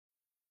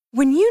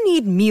When you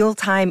need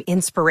mealtime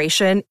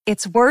inspiration,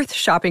 it's worth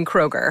shopping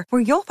Kroger,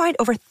 where you'll find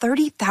over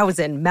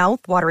 30,000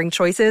 mouth-watering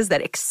choices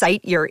that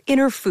excite your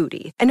inner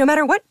foodie. And no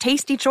matter what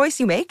tasty choice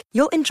you make,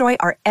 you'll enjoy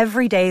our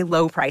everyday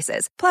low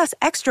prices, plus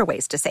extra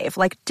ways to save,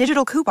 like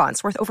digital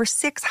coupons worth over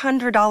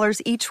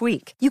 $600 each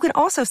week. You can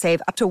also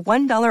save up to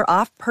 $1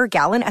 off per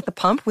gallon at the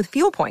pump with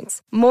fuel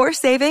points. More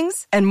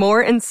savings and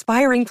more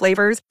inspiring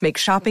flavors make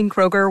shopping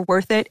Kroger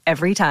worth it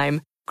every time.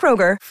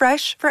 Kroger,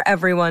 fresh for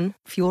everyone.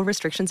 Fuel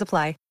restrictions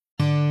apply.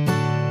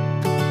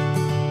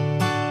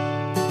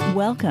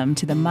 Welcome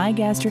to the My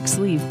Gastric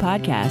Sleeve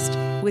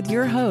podcast with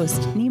your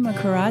host, Nima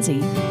Karazi.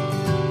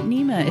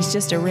 Nima is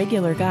just a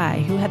regular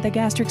guy who had the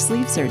gastric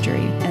sleeve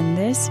surgery, and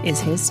this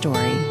is his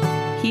story.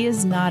 He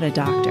is not a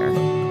doctor.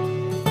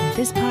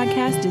 This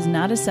podcast is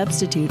not a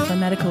substitute for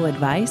medical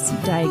advice,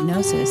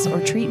 diagnosis,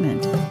 or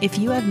treatment. If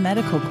you have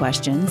medical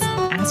questions,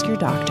 ask your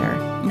doctor.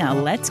 Now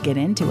let's get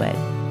into it.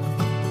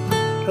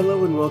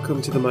 Hello and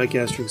welcome to the My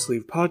Gastric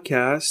Sleeve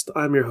podcast.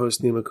 I'm your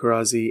host, Nima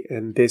Karazi,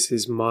 and this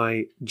is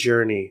my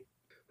journey.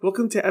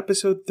 Welcome to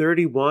episode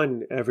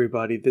 31,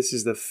 everybody. This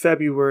is the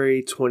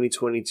February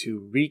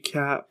 2022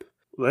 recap.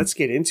 Let's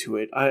get into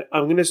it. I'm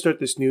going to start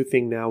this new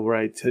thing now where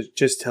I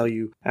just tell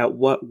you at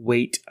what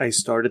weight I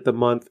started the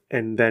month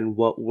and then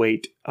what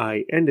weight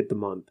I ended the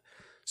month.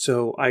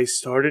 So I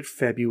started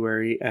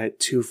February at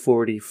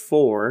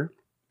 244,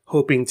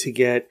 hoping to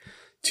get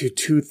to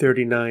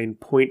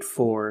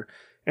 239.4,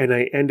 and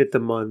I ended the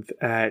month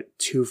at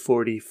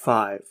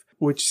 245,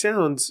 which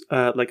sounds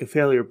like a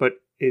failure, but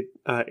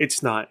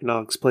it's not, and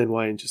I'll explain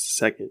why in just a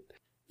second.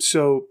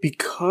 So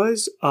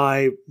because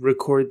I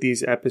record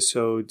these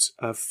episodes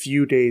a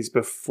few days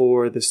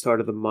before the start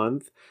of the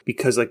month,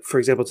 because like, for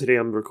example, today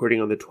I'm recording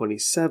on the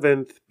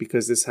 27th,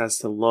 because this has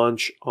to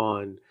launch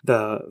on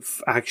the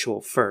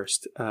actual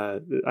 1st.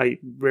 I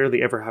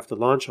rarely ever have to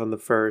launch on the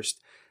 1st,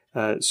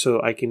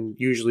 so I can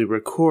usually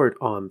record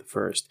on the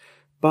 1st.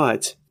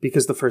 But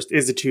because the 1st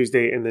is a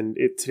Tuesday and then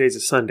today's a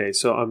Sunday,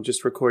 so I'm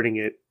just recording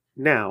it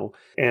now.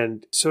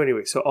 And so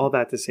anyway, so all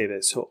that to say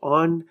this. So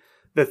on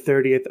the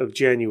 30th of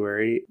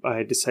January,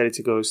 I decided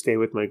to go stay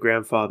with my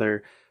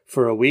grandfather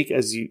for a week.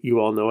 As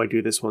you all know, I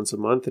do this once a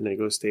month and I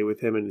go stay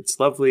with him, and it's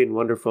lovely and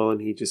wonderful.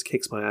 And he just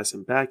kicks my ass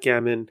in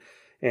backgammon,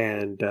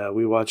 and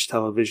we watch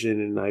television,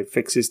 and I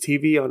fix his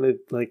TV on a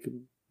like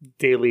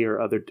daily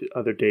or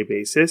other day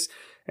basis.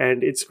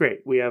 And it's great.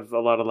 We have a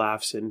lot of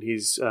laughs, and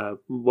he's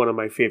one of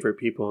my favorite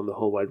people in the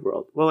whole wide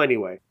world. Well,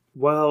 anyway,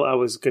 while I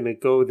was going to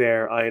go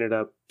there, I ended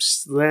up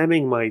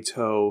slamming my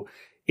toe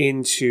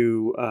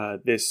into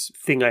this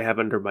thing I have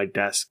under my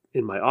desk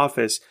in my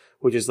office,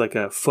 which is like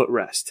a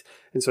footrest.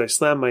 And so I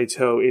slammed my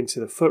toe into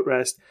the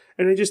footrest,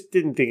 and I just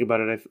didn't think about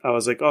it. I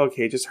was like, oh,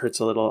 okay, it just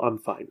hurts a little. I'm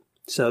fine.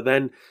 So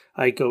then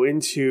I go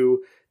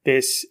into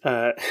this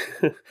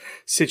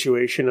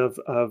situation of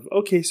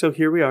okay, so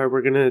here we are.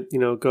 We're gonna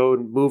go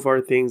and move our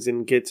things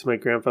and get to my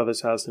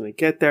grandfather's house. And I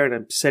get there and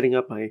I'm setting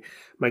up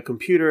my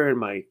computer and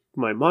my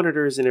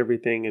monitors and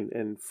everything.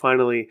 And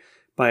finally,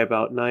 by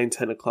about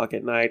 9-10 o'clock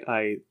at night,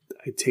 I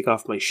take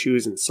off my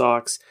shoes and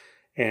socks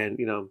and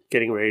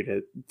getting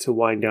ready to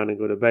wind down and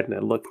go to bed. And I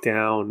look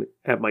down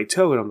at my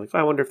toe and I'm like, oh,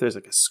 I wonder if there's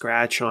like a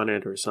scratch on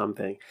it or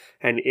something.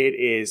 And it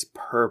is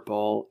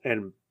purple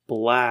and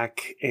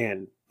black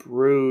and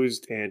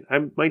bruised, and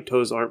my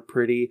toes aren't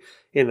pretty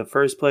in the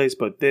first place,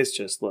 but this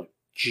just looked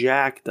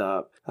jacked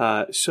up.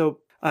 So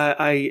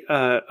I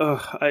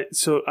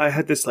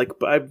had this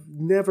I've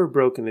never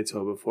broken a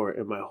toe before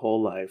in my whole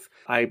life.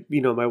 My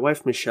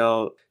wife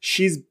Michelle,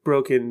 she's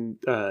broken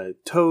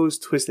toes,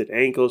 twisted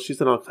ankles, she's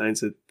done all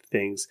kinds of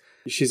things.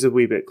 She's a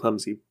wee bit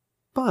clumsy,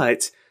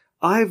 but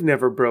I've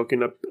never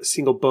broken a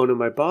single bone in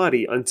my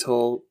body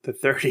until the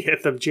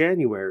 30th of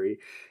January.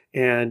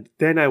 And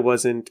then I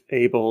wasn't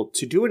able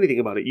to do anything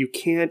about it. You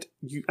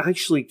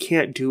actually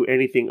can't do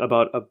anything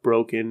about a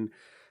broken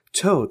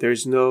toe.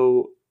 There's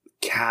no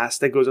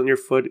cast that goes on your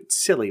foot.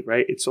 It's silly,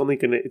 right? It's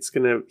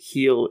gonna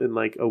heal in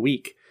like a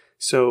week.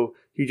 So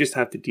you just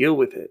have to deal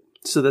with it.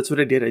 So that's what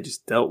I did. I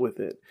just dealt with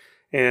it.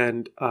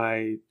 And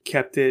I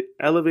kept it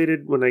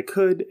elevated when I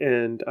could,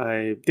 and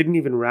I didn't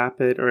even wrap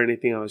it or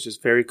anything. I was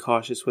just very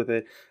cautious with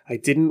it. I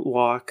didn't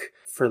walk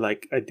for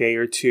like a day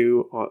or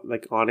two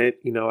on it.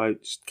 I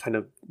just kind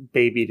of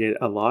babied it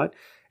a lot.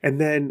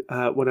 And then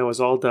when I was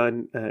all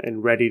done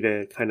and ready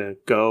to kind of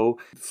go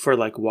for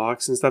like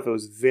walks and stuff, it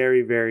was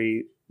very,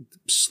 very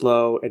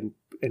slow and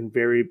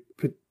very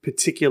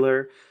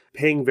particular,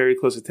 paying very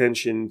close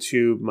attention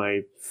to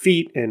my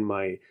feet and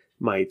my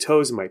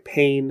toes and my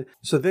pain.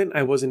 So then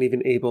I wasn't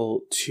even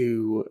able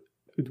to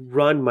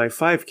run my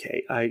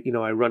 5K. I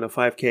run a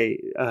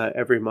 5K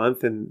every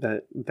month, and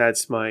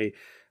that's my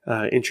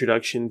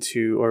introduction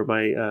to, or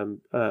my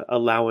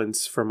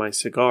allowance for my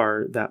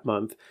cigar that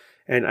month.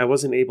 And I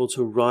wasn't able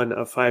to run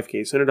a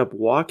 5K, so I ended up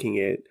walking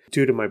it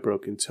due to my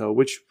broken toe,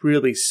 which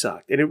really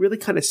sucked. And it really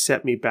kind of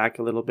set me back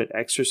a little bit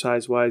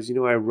exercise-wise.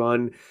 I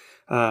run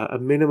a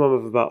minimum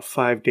of about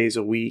 5 days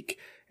a week,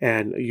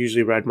 and I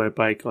usually ride my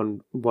bike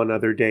on one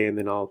other day, and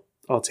then I'll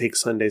take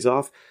Sundays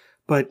off.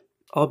 But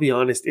I'll be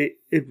honest,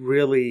 it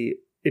really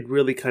it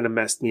really kind of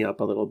messed me up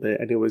a little bit,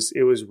 and it was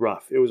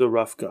rough. It was a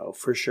rough go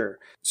for sure.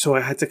 So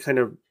I had to kind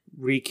of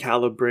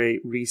recalibrate,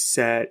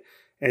 reset,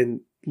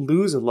 and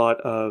lose a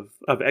lot of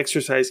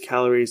exercise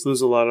calories,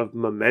 lose a lot of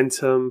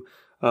momentum,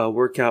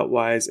 workout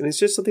wise. And it's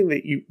just something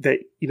that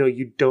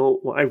you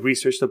don't want. I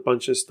researched a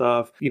bunch of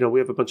stuff. We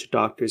have a bunch of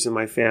doctors in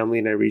my family,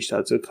 and I reached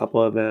out to a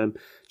couple of them.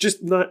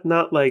 Just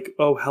not like,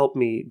 oh, help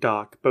me,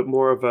 doc, but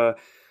more of a,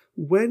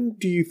 when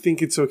do you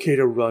think it's okay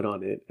to run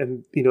on it?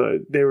 And,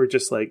 they were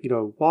just like,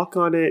 walk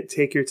on it,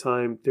 take your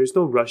time. There's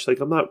no rush. Like,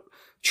 I'm not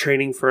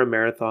training for a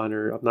marathon,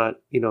 or I'm not,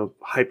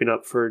 hyping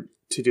up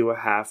to do a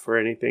half or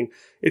anything.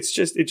 It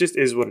just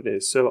is what it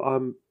is. So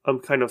I'm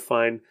kind of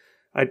fine.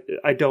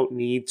 I don't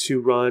need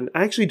to run.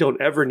 I actually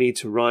don't ever need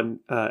to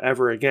run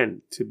ever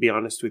again, to be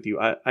honest with you.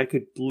 I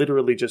could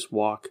literally just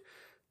walk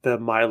the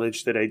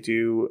mileage that I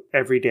do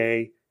every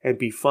day and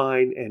be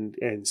fine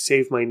and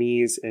save my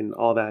knees and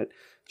all that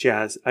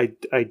jazz.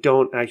 I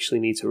don't actually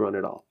need to run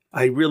at all.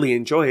 I really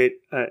enjoy it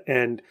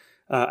and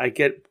I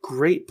get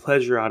great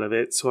pleasure out of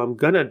it. So I'm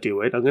going to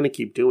do it. I'm going to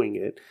keep doing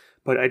it.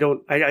 But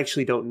I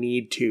actually don't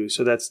need to.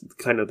 So that's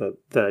kind of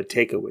the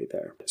takeaway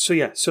there. So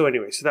yeah. So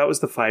anyway, so that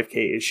was the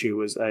 5K issue.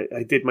 Was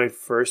I did my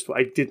first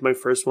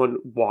one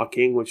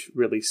walking, which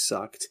really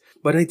sucked,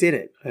 but I did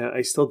it.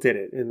 I still did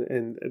it.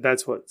 And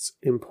that's what's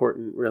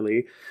important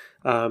really.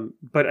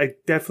 But I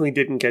definitely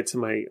didn't get to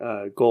my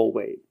goal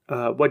weight.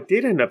 What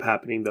did end up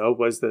happening though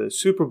was the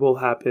Super Bowl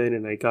happened,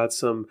 and I got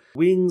some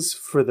wings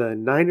for the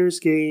Niners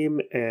game,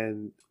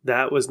 and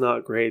that was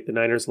not great. The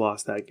Niners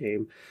lost that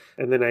game.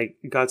 And then I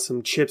got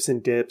some chips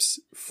and dips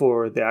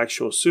for the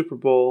actual Super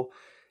Bowl.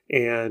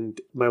 And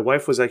my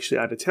wife was actually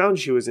out of town.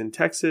 She was in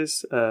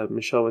Texas.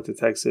 Michelle went to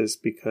Texas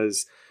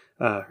because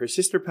her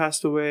sister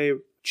passed away.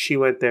 She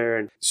went there.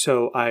 And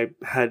so I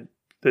had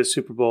the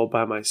Super Bowl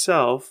by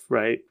myself,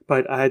 right?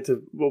 But I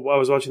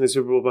was watching the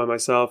Super Bowl by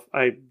myself.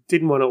 I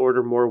didn't want to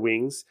order more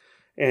wings.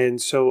 And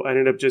so I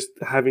ended up just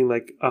having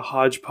like a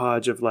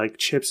hodgepodge of like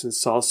chips and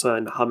salsa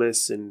and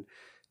hummus and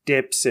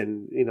dips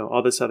and,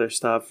 all this other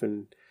stuff,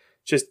 and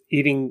just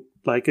eating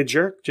like a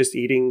jerk, just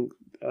eating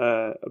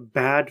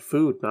bad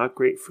food, not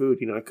great food.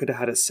 I could have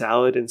had a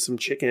salad and some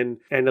chicken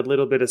and a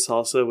little bit of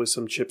salsa with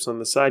some chips on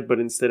the side, but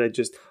instead I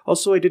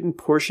didn't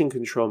portion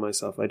control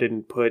myself. I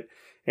didn't put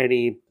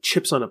any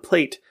chips on a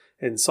plate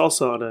and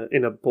salsa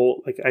in a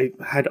bowl. Like I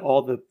had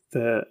all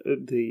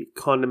the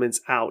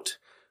condiments out.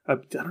 I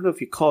don't know if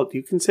do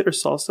you consider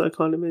salsa a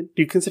condiment?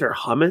 Do you consider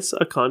hummus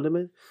a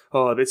condiment?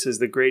 Oh, this is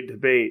the great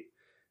debate.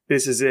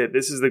 This is it.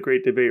 This is the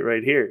great debate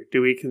right here.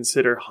 Do we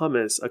consider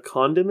hummus a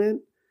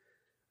condiment?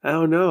 I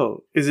don't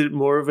know. Is it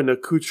more of an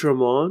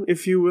accoutrement,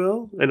 if you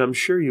will? And I'm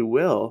sure you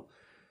will.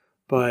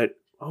 But,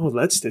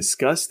 let's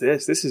discuss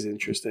this. This is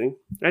interesting.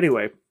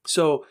 Anyway,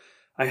 so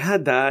I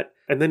had that,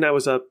 and then I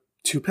was up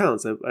 2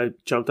 pounds. I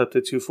jumped up to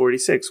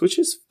 246, which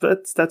is,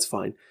 that's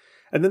fine.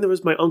 And then there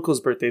was my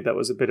uncle's birthday. That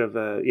was a bit of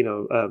a,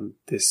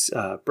 this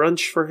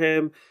brunch for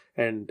him.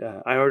 And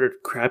I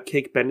ordered crab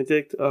cake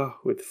Benedict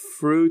with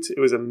fruit. It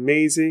was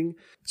amazing.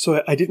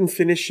 So I didn't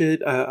finish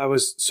it. I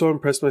was so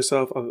impressed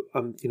myself.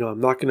 I'm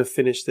not going to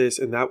finish this.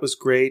 And that was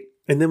great.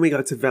 And then we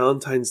got to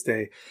Valentine's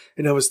Day.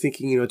 And I was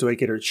thinking, do I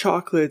get her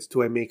chocolates?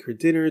 Do I make her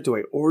dinner? Do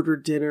I order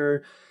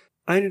dinner?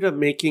 I ended up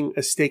making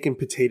a steak and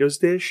potatoes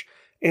dish.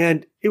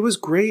 And it was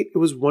great. It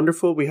was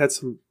wonderful. We had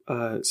some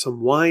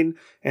wine,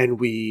 and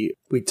we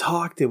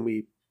talked, and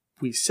we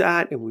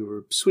sat, and we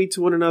were sweet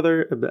to one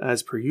another,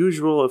 as per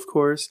usual, of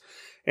course,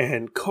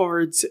 and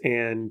cards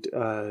and,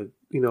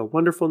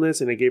 wonderfulness.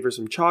 And I gave her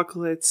some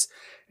chocolates,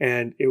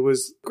 and it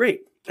was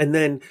great. And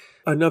then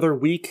another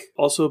week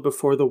also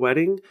before the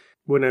wedding,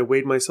 when I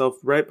weighed myself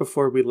right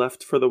before we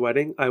left for the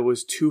wedding, I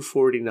was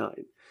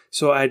 249.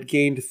 So I had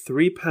gained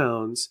 3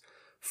 pounds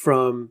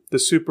from the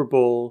Super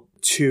Bowl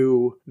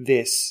to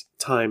this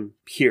time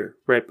here,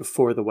 right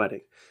before the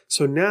wedding.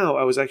 So now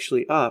I was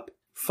actually up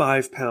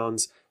 5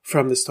 pounds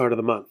from the start of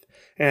the month.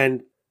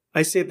 And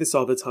I say this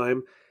all the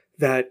time,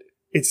 that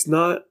it's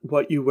not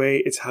what you weigh,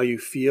 it's how you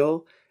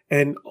feel.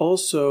 And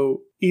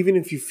also, even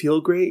if you feel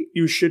great,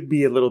 you should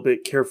be a little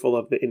bit careful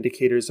of the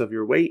indicators of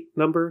your weight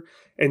number.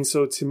 And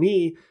so to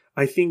me,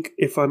 I think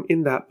if I'm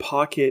in that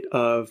pocket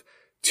of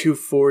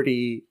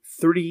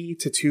 243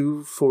 to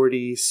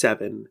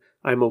 247,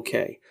 I'm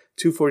okay.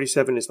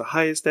 247 is the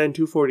highest end.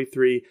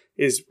 243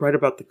 is right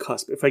about the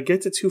cusp. If I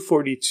get to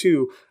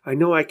 242, I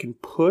know I can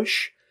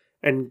push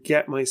and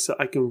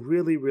I can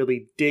really,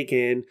 really dig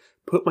in,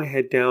 put my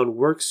head down,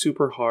 work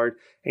super hard,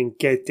 and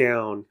get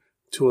down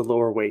to a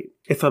lower weight.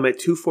 If I'm at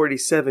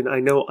 247, I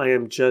know I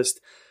am just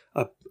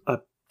a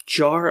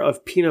jar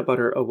of peanut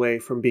butter away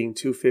from being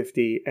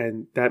 250,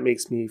 and that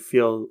makes me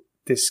feel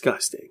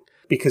disgusting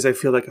because I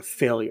feel like a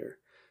failure.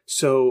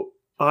 So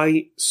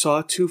I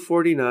saw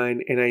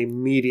 249 and I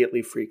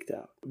immediately freaked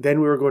out. Then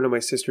we were going to my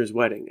sister's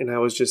wedding, and I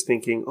was just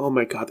thinking, oh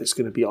my God, there's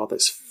going to be all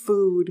this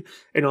food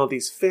and all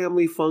these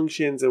family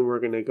functions, and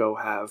we're going to go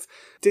have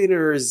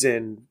dinners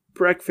and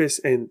breakfast.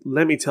 And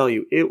let me tell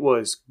you, it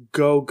was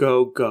go,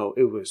 go, go.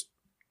 It was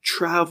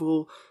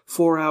travel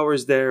 4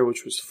 hours there,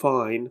 which was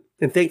fine.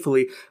 And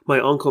thankfully, my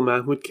uncle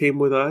Mahmoud came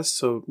with us.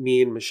 So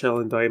me and Michelle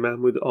and Dai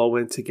Mahmoud all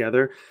went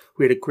together.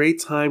 We had a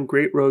great time,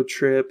 great road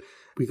trip.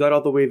 We got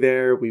all the way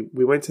there. We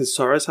went to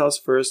Sarah's house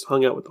first,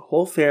 hung out with the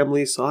whole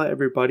family, saw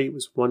everybody. It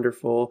was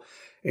wonderful,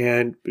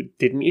 and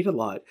didn't eat a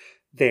lot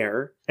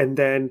there, and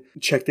then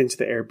checked into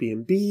the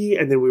Airbnb,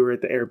 and then we were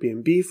at the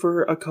Airbnb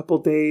for a couple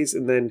days,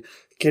 and then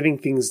getting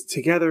things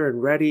together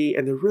and ready.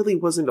 And there really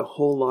wasn't a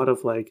whole lot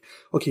of like,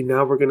 okay,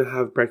 now we're going to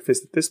have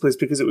breakfast at this place,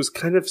 because it was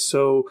kind of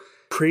so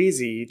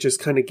crazy just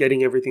kind of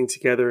getting everything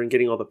together and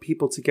getting all the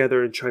people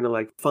together and trying to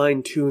like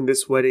fine tune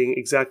this wedding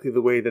exactly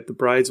the way that the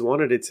brides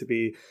wanted it to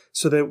be.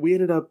 So that we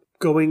ended up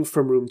going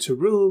from room to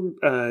room,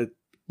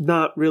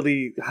 not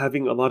really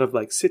having a lot of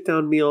like sit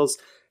down meals.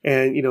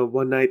 And,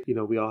 one night,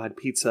 we all had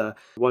pizza.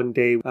 One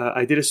day,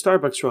 I did a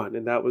Starbucks run,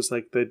 and that was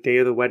like the day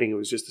of the wedding. It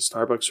was just a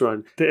Starbucks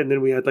run. And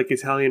then we had like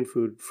Italian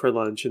food for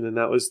lunch, and then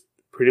that was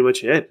pretty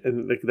much it.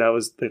 And like that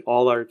was like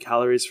all our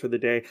calories for the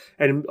day.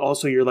 And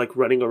also you're like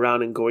running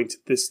around and going to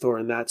this store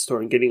and that store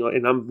and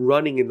and I'm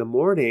running in the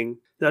morning.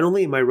 Not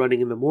only am I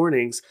running in the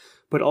mornings,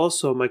 but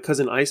also my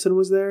cousin Isan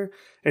was there,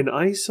 and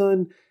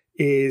Isan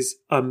is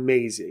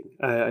amazing.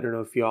 I don't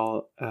know if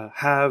y'all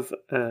have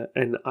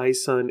an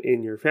Isan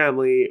in your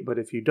family, but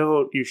if you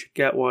don't, you should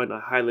get one. I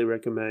highly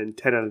recommend.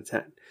 10 out of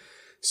 10.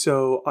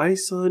 So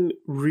Isan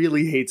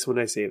really hates when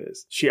I say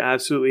this. She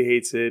absolutely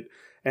hates it.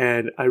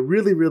 And I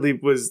really, really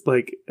was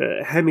like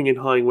hemming and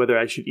hawing whether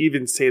I should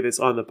even say this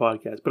on the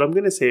podcast. But I'm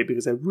going to say it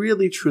because I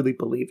really, truly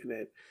believe in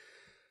it.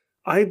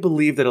 I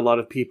believe that a lot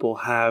of people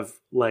have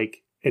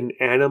like an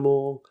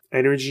animal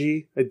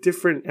energy, a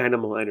different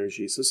animal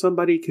energy. So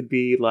somebody could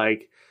be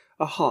like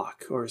a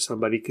hawk, or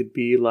somebody could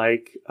be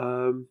like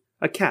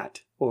a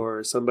cat,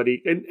 or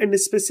somebody, and a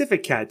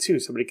specific cat too.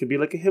 Somebody could be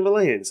like a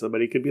Himalayan.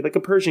 Somebody could be like a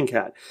Persian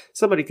cat.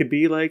 Somebody could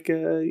be like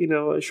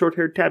a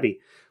short-haired tabby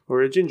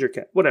or a ginger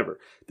cat, whatever.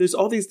 There's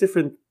all these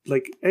different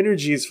like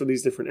energies from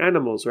these different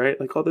animals, right?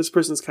 Like, oh, this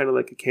person's kind of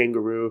like a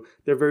kangaroo.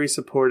 They're very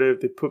supportive.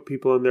 They put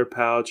people in their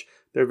pouch.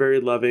 They're very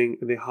loving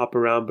and they hop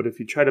around. But if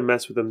you try to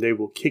mess with them, they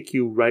will kick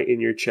you right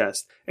in your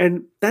chest.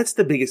 And that's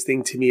the biggest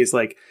thing to me, is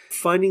like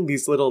finding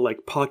these little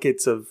like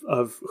pockets of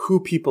who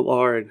people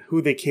are and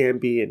who they can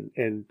be,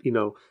 and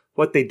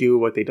what they do,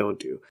 what they don't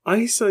do.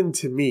 Isan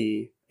to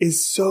me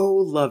is so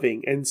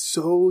loving and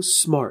so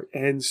smart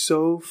and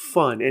so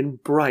fun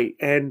and bright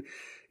and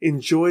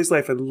enjoys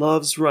life and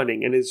loves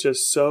running and is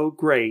just so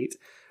great.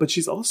 But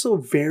she's also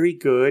very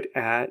good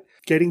at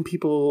getting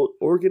people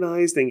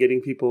organized and getting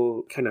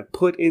people kind of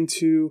put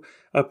into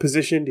a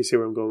position. Do you see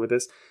where I'm going with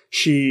this?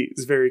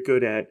 She's very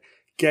good at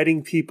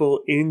getting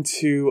people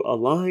into a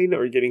line,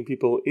 or getting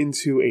people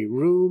into a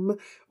room,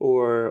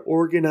 or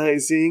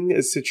organizing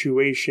a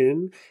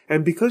situation.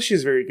 And because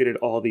she's very good at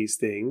all these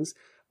things,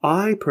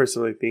 I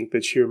personally think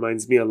that she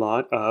reminds me a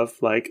lot of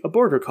like a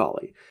border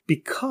collie,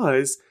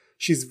 because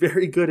she's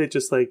very good at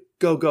just like,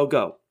 go, go,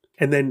 go.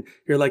 And then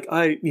you're like,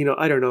 I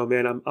don't know,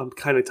 man, I'm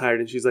kind of tired.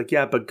 And she's like,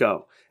 yeah, but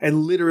go.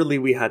 And literally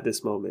we had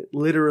this moment.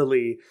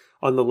 Literally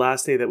on the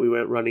last day that we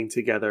went running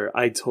together,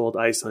 I told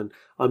Isan,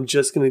 I'm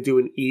just going to do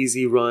an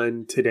easy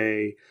run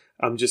today.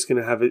 I'm just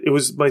going to have it. It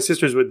was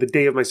the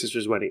day of my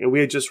sister's wedding. And we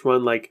had just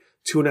run like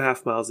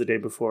 2.5 miles the day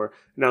before.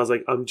 And I was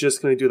like, I'm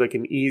just going to do like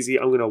an easy,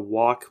 I'm going to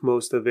walk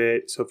most of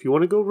it. So if you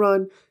want to go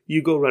run,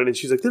 you go run. And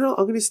she's like, no,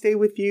 I'm going to stay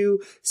with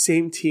you.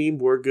 Same team.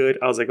 We're good.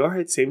 I was like, all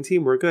right, same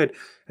team. We're good.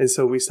 And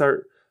so we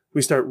start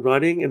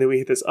running, and then we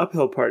hit this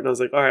uphill part, and I was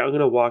like, all right, I'm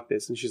going to walk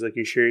this. And she's like,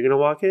 you sure you're going to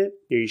walk it?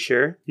 Are you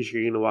sure? You sure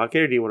you're going to walk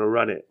it, or do you want to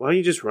run it? Why don't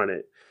you just run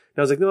it? And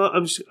I was like, no,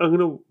 I'm going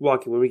to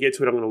walk it. When we get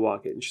to it, I'm going to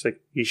walk it. And she's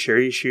like, you sure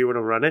you want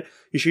to run it?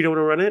 You sure you don't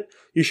want to run it?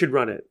 You should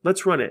run it.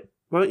 Let's run it.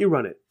 Why don't you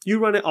run it? You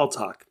run it, I'll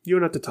talk. You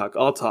don't have to talk,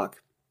 I'll talk.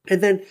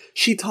 And then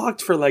she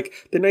talked for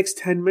like the next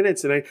 10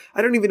 minutes, and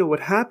I don't even know what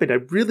happened. I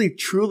really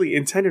truly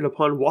intended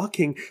upon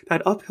walking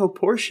that uphill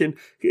portion,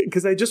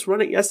 because I just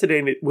run it yesterday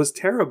and it was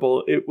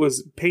terrible. It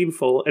was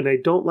painful, and I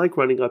don't like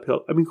running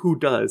uphill. I mean, who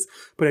does?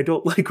 But I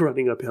don't like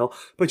running uphill.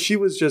 But she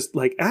was just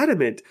like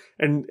adamant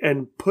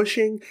and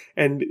pushing,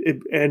 and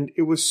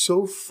it was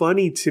so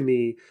funny to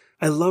me.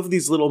 I love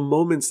these little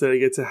moments that I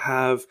get to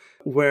have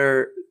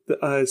where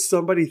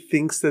somebody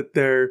thinks that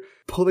they're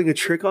pulling a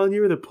trick on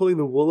you, or they're pulling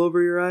the wool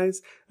over your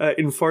eyes.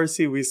 In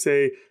Farsi, we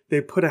say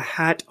they put a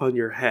hat on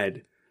your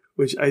head,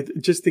 which I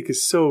just think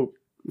is so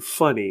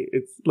funny.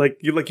 It's like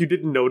you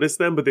didn't notice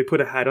them, but they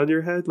put a hat on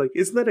your head. Like,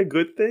 isn't that a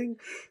good thing?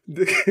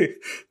 But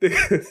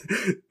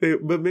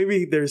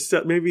maybe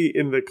maybe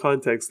in the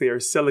context they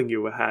are selling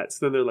you a hat.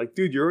 So then they're like,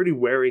 dude, you're already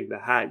wearing the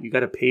hat. You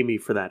got to pay me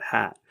for that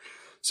hat.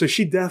 So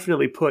she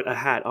definitely put a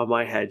hat on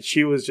my head.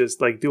 She was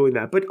just like doing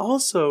that, but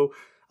also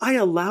I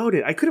allowed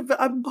it.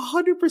 I'm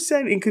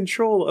 100% in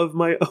control of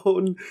my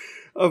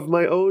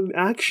own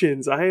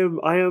actions. I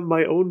am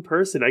my own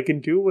person. I can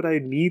do what I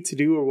need to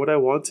do or what I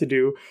want to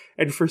do.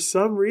 And for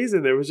some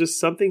reason, there was just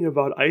something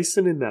about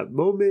Isan in that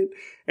moment.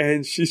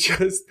 And she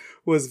just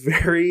was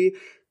very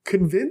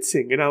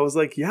convincing. And I was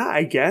like, yeah,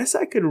 I guess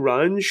I could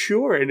run.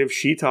 Sure. And if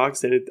she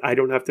talks, then I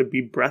don't have to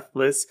be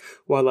breathless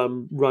while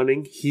I'm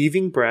running,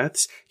 heaving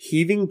breaths.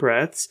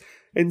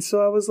 And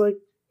so I was like,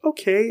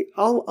 okay,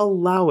 I'll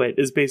allow it,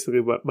 is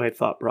basically what my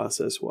thought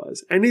process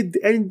was. And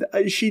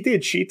she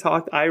did. She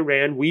talked, I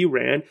ran, we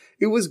ran.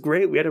 It was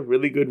great. We had a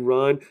really good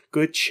run,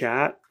 good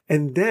chat.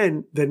 And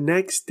then the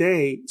next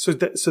day, so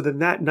then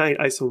that night,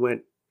 Isa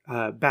went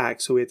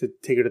back. So we had to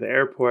take her to the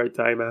airport.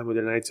 Dai Mahmoud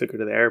and I took her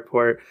to the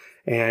airport,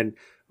 and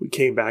we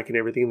came back and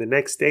everything. The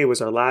next day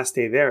was our last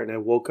day there. And I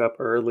woke up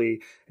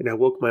early, and I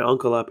woke my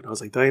uncle up, and I was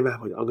like, Dai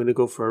Mahmoud, I'm going to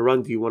go for a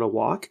run. Do you want to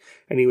walk?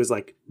 And he was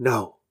like,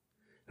 no.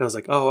 And I was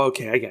like, oh,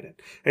 okay, I get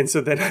it. And so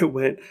then I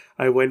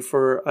went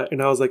for,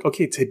 and I was like,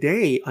 okay,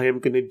 today I am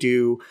going to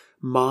do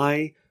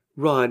my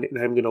run, and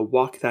I'm going to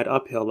walk that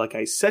uphill like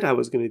I said I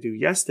was going to do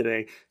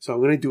yesterday. So I'm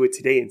going to do it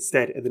today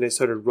instead. And then I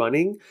started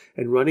running,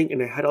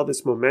 and I had all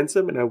this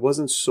momentum, and I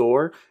wasn't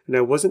sore, and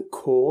I wasn't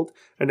cold.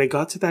 And I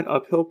got to that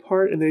uphill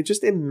part, and then I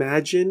just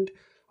imagined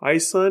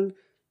Isan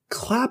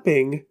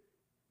clapping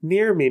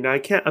near me. Now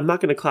I'm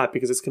not going to clap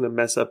because it's going to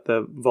mess up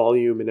the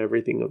volume and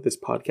everything of this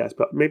podcast,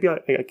 but maybe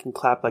I can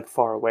clap like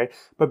far away.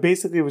 But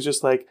basically it was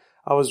just like,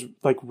 I was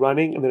like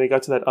running, and then I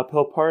got to that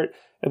uphill part,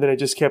 and then I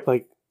just kept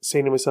like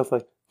saying to myself,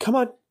 like, come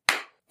on,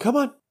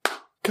 go.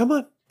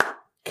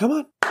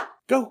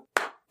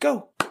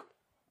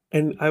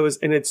 And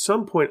at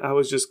some point I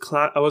was just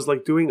I was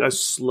like doing a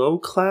slow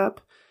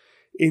clap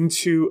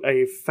into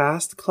a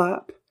fast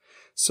clap.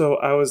 So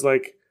I was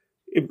like,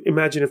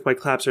 imagine if my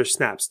claps are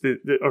snaps,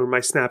 or my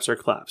snaps are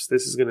claps.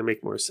 This is going to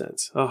make more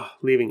sense. Oh,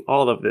 leaving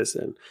all of this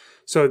in.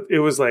 So it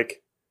was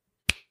like,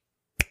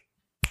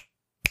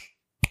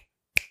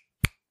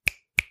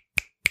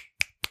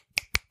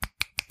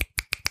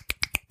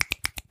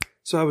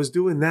 so I was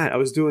doing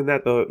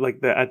that though,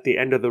 like at the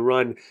end of the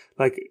run,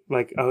 like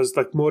I was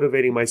like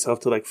motivating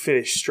myself to like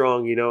finish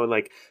strong, and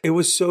like it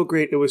was so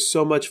great. It was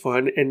so much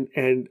fun.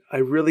 And I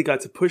really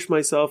got to push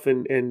myself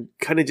and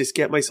kind of just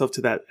get myself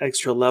to that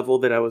extra level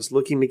that I was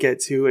looking to get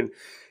to. And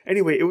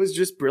anyway, it was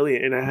just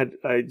brilliant. And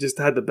I just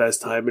had the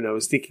best time, and I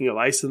was thinking of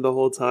Ison the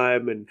whole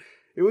time, and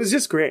it was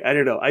just great. I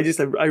don't know. I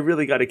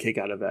really got a kick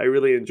out of it. I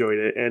really enjoyed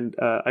it. And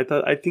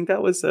I think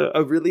that was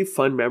a really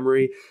fun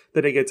memory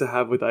that I get to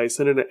have with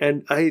Ison.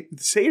 And I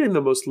say it in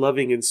the most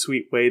loving and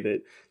sweet way,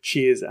 that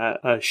she is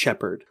a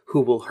shepherd who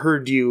will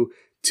herd you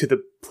to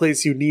the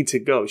place you need to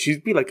go.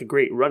 She'd be like a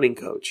great running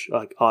coach,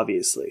 like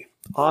obviously.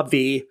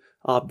 Okay.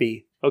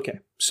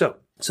 So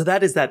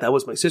that is that. That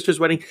was my sister's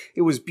wedding.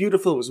 It was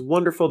beautiful. It was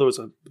wonderful.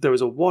 There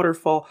was a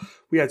waterfall.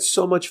 We had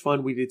so much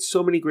fun. We did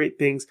so many great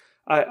things.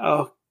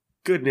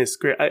 Goodness,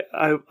 great.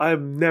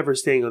 I'm never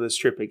staying on this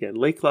trip again.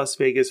 Lake Las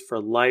Vegas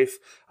for life.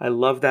 I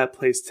love that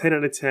place. 10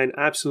 out of 10.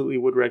 Absolutely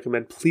would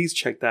recommend. Please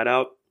check that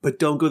out. But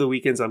don't go the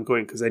weekends I'm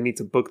going, because I need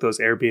to book those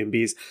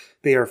Airbnbs.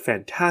 They are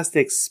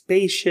fantastic,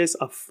 spacious,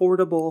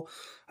 affordable.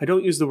 I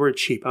don't use the word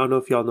cheap. I don't know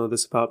if y'all know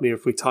this about me or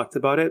if we talked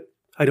about it.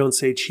 I don't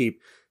say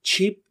cheap.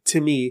 Cheap to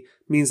me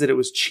means that it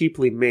was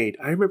cheaply made.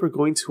 I remember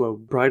going to a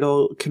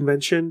bridal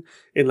convention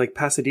in like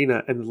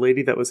Pasadena, and the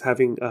lady that was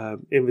having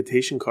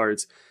invitation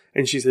cards,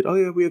 and she said, oh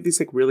yeah, we have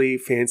these like really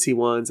fancy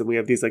ones, and we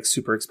have these like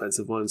super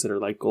expensive ones that are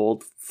like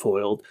gold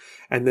foiled.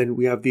 And then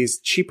we have these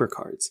cheaper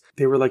cards.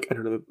 They were like, I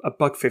don't know,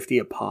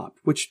 $1.50 a pop,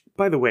 which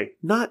by the way,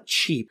 not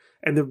cheap.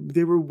 And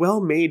they were well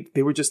made.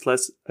 They were just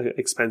less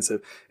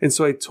expensive. And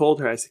so I told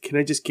her, I said, can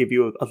I just give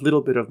you a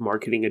little bit of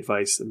marketing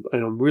advice? And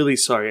I'm really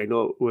sorry. I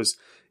know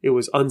it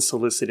was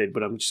unsolicited,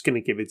 but I'm just going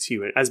to give it to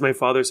you. And as my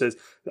father says,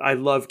 I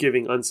love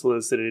giving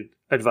unsolicited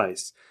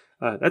advice.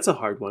 That's a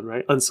hard one,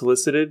 right?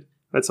 Unsolicited.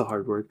 That's a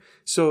hard word.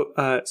 So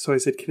I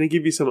said, can I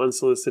give you some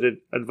unsolicited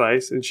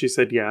advice? And she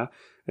said, yeah.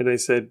 And I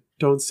said,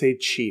 don't say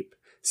cheap.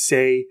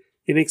 Say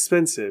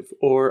inexpensive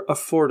or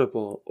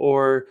affordable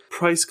or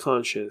price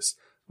conscious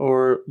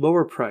or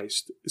lower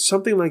priced,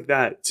 something like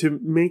that, to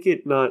make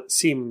it not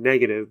seem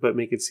negative, but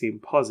make it seem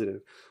positive.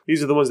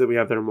 These are the ones that we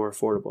have that are more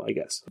affordable, I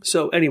guess.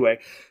 So anyway,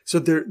 so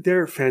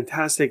they're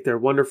fantastic. They're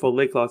wonderful.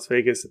 Lake Las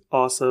Vegas,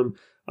 awesome,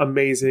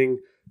 amazing.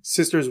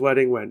 Sister's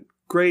wedding went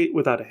great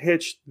without a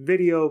hitch.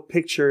 Video,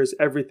 pictures,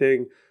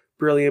 everything.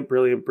 Brilliant.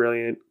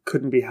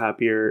 Couldn't be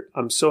happier.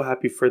 I'm so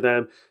happy for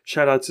them.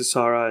 Shout out to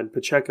Sarah and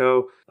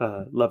Pacheco.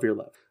 Love your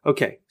love.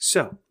 Okay,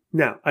 so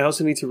now I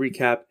also need to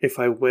recap if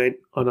I went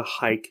on a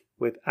hike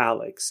with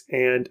Alex.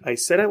 And I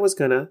said I was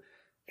gonna,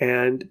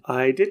 and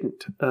I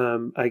didn't.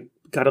 I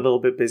got a little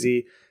bit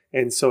busy,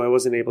 and so I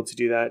wasn't able to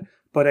do that.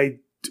 But I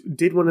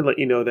did want to let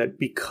you know that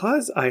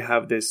because I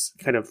have this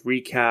kind of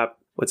recap,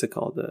 what's it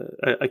called,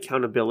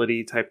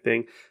 accountability type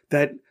thing,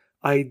 that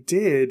I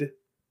did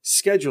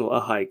schedule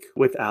a hike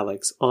with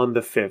Alex on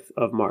the 5th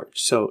of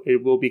March. So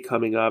it will be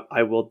coming up.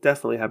 I will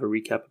definitely have a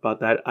recap about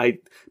that.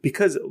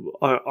 Because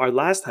our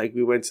last hike,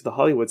 we went to the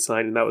Hollywood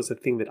sign, and that was the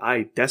thing that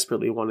I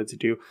desperately wanted to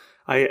do.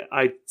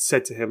 I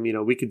said to him,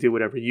 we could do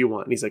whatever you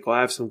want. And he's like, well,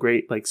 I have some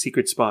great like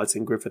secret spots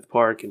in Griffith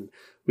Park, and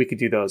we could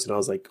do those. And I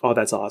was like, oh,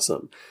 that's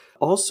awesome.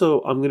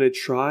 Also, I'm going to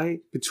try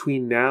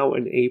between now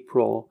and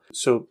April.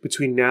 So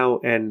between now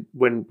and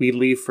when we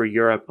leave for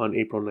Europe on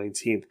April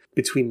 19th,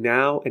 between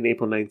now and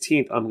April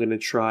 19th, I'm going to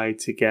try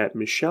to get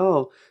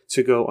Michelle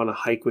to go on a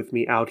hike with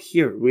me out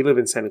here. We live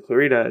in Santa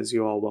Clarita, as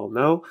you all well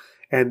know,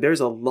 and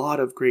there's a lot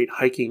of great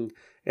hiking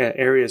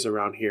areas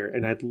around here.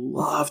 And I'd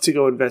love to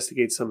go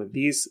investigate some of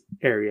these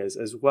areas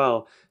as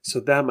well. So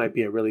that might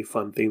be a really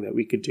fun thing that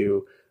we could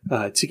do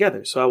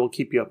together. So I will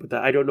keep you up with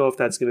that. I don't know if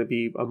that's going to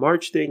be a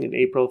March thing, an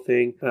April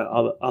thing.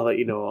 I'll let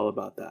you know all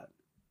about that.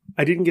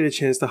 I didn't get a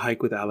chance to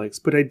hike with Alex,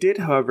 but I did,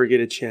 however, get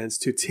a chance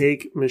to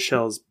take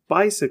Michelle's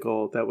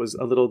bicycle that was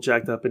a little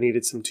jacked up and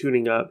needed some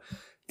tuning up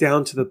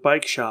down to the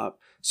bike shop.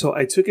 So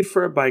I took it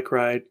for a bike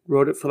ride,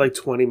 rode it for like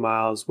 20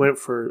 miles, went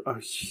for a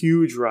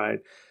huge ride,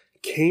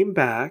 came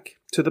back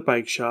to the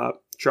bike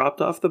shop, dropped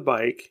off the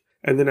bike,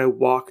 and then I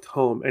walked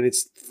home, and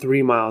it's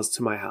 3 miles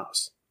to my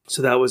house.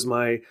 So that was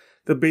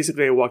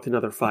basically I walked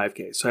another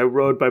 5K. So I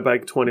rode by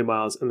bike 20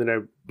 miles, and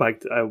then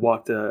I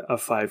walked a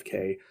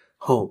 5K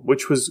home,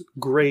 which was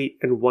great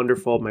and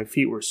wonderful. My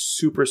feet were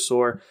super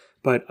sore,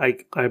 but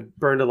I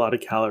burned a lot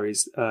of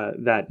calories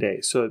that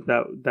day. So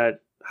that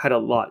had a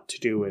lot to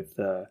do with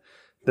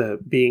the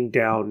being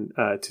down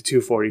to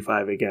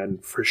 245 again,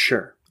 for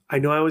sure. I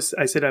know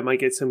I said I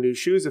might get some new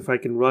shoes if I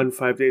can run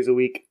 5 days a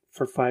week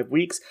for 5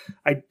 weeks.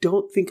 I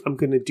don't think I'm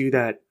going to do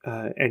that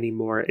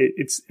anymore.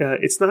 It's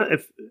not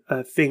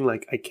a thing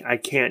like I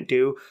can't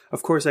do.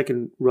 Of course, I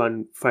can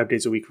run 5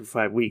 days a week for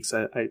 5 weeks.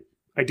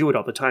 I do it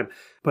all the time,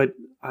 but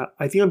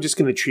I think I'm just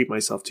going to treat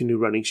myself to new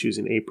running shoes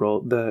in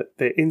April.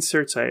 The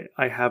inserts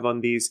I have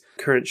on these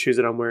current shoes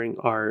that I'm wearing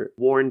are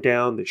worn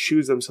down. The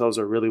shoes themselves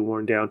are really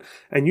worn down.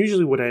 And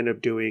usually what I end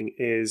up doing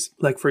is,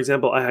 like, for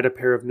example, I had a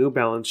pair of New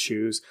Balance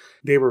shoes.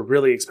 They were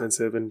really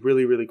expensive and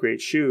really, really great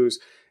shoes.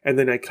 And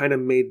then I kind of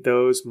made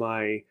those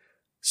my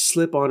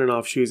slip on and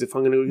off shoes. If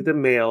I'm going to go get the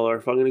mail, or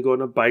if I'm going to go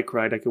on a bike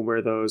ride, I can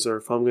wear those. Or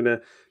if I'm going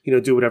to,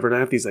 do whatever. And I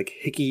have these like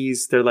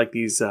Hickeys. They're like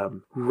these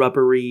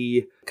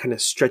rubbery, kind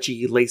of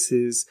stretchy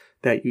laces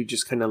that you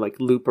just kind of like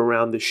loop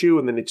around the shoe,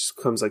 and then it just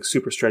becomes like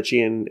super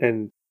stretchy.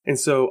 And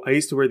so I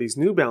used to wear these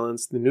New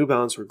Balance. The New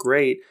Balance were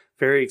great,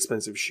 very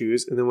expensive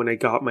shoes. And then when I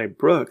got my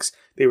Brooks,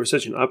 they were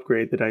such an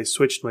upgrade that I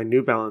switched my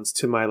New Balance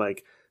to my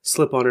like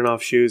slip on and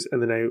off shoes.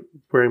 And then I'm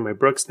wearing my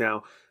Brooks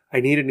now. I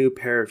need a new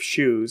pair of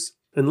shoes.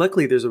 And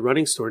luckily there's a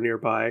running store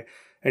nearby,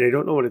 and I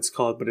don't know what it's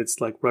called, but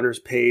it's like Runner's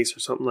Pace or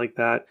something like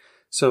that.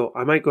 So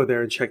I might go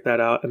there and check that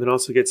out, and then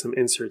also get some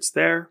inserts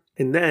there,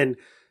 and then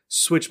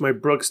switch my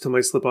Brooks to my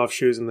slip-off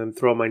shoes, and then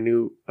throw my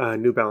New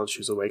Balance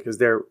shoes away because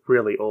they're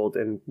really old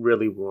and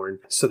really worn.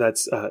 So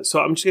that's so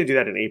I'm just gonna do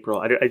that in April.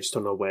 I just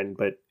don't know when,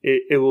 but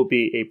it will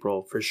be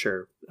April for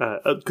sure.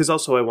 Because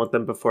also I want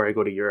them before I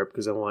go to Europe,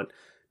 because I want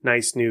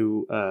nice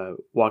new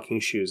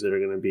walking shoes that are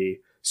going to be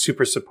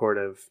super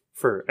supportive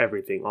for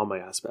everything, all my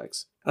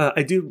aspects.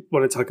 I do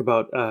want to talk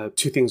about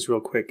two things real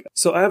quick.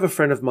 So I have a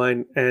friend of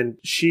mine, and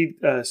she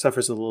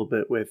suffers a little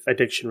bit with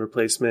addiction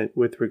replacement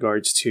with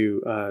regards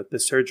to the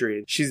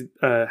surgery. She's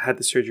had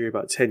the surgery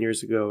about 10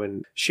 years ago,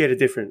 and she had a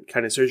different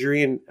kind of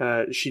surgery, and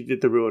she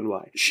did the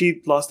Roux-en-Y.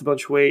 She lost a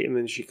bunch of weight, and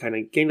then she kind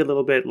of gained a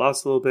little bit,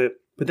 lost a little bit.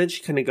 But then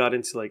she kind of got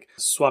into like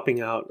swapping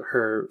out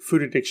her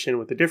food addiction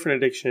with a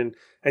different addiction,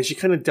 and she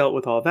kind of dealt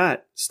with all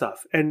that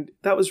stuff. And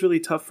that was really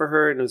tough for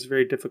her, and it was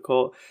very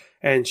difficult.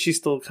 And she's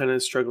still kind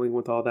of struggling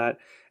with all that.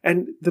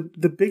 And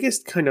the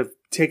biggest kind of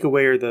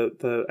takeaway, or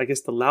the I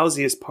guess the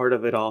lousiest part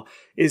of it all,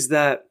 is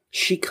that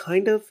she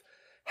kind of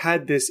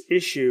had this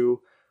issue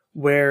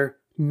where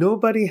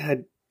nobody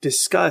had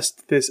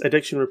discussed this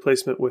addiction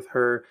replacement with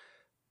her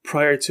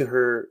prior to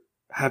her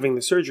having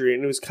the surgery.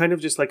 And it was kind of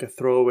just like a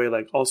throwaway,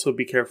 like, also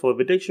be careful of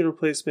addiction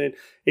replacement.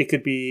 It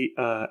could be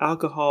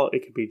alcohol,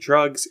 it could be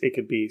drugs, it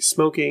could be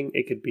smoking,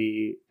 it could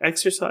be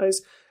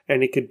exercise,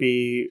 and it could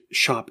be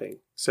shopping.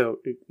 So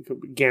it could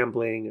be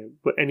gambling,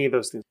 any of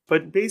those things.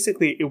 But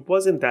basically, it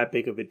wasn't that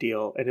big of a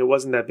deal, and it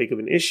wasn't that big of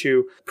an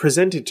issue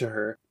presented to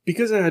her.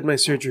 Because I had my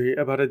surgery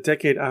about a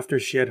decade after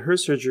she had her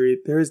surgery,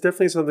 there is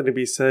definitely something to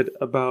be said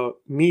about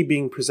me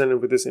being presented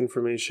with this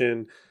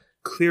information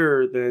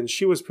clearer than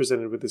she was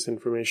presented with this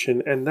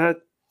information, and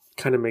that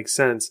kind of makes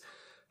sense.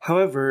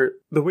 However,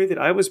 the way that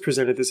I was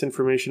presented this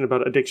information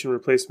about addiction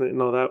replacement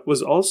and all that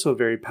was also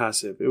very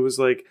passive. It was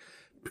like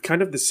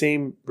kind of the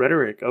same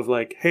rhetoric of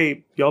like,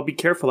 hey, y'all be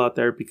careful out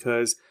there,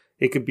 because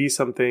it could be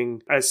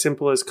something as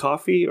simple as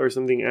coffee or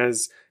something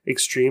as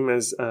extreme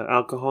as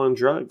alcohol and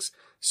drugs.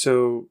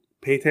 So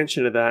pay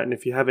attention to that, and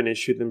if you have an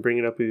issue, then bring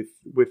it up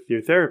with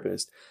your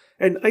therapist.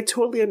 And I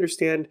totally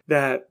understand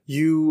that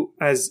you,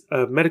 as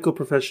a medical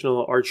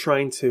professional, are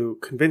trying to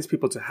convince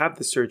people to have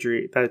the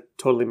surgery. That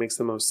totally makes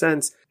the most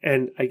sense.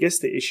 And I guess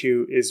the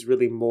issue is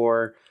really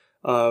more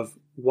of,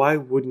 why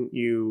wouldn't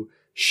you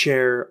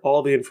share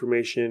all the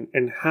information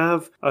and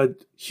have a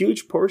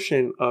huge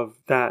portion of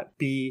that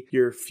be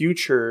your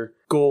future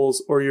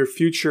goals or your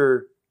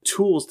future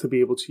tools to be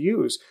able to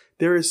use?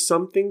 There is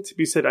something to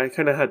be said. I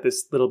kind of had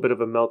this little bit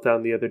of a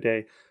meltdown the other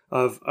day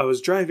I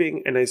was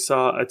driving and I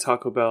saw a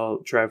Taco Bell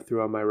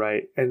drive-thru on my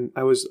right, and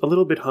I was a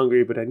little bit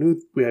hungry, but I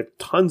knew we had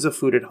tons of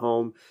food at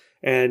home,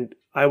 and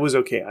I was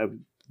okay.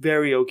 I'm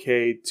very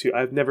okay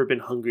I've never been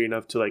hungry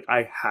enough to like,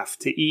 I have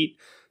to eat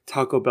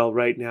Taco Bell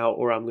right now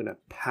or I'm going to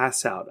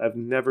pass out. I've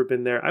never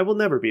been there. I will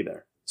never be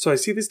there. So I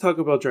see this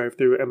Taco Bell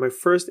drive-thru, and my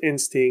first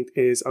instinct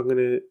is I'm going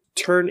to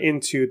turn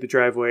into the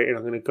driveway and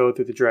I'm going to go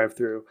through the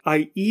drive-thru.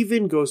 I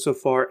even go so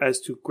far as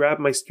to grab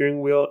my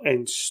steering wheel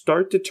and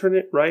start to turn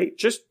it right,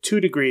 just 2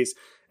 degrees.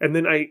 And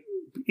then I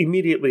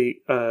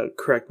immediately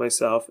correct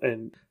myself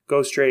and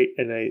go straight,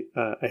 and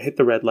I hit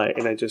the red light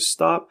and I just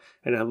stop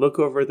and I look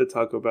over at the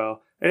Taco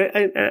Bell.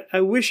 And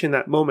I wish in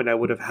that moment I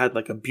would have had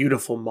like a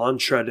beautiful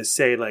mantra to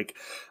say like,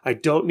 I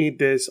don't need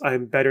this.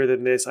 I'm better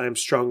than this. I'm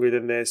stronger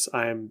than this.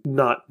 I'm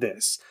not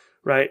this,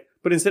 right?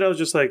 But instead I was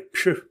just like,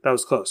 phew, that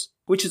was close,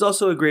 which is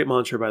also a great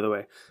mantra, by the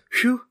way.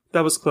 Phew,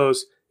 that was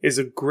close is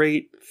a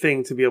great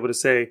thing to be able to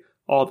say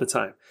all the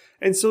time.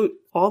 And so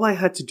all I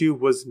had to do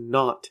was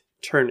not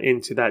turn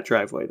into that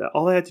driveway. That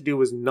all I had to do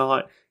was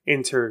not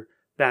enter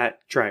that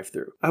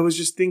drive-thru. I was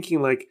just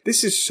thinking like,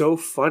 this is so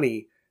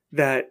funny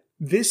that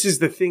this is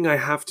the thing I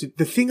have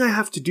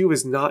to do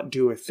is not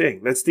do a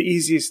thing. That's the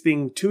easiest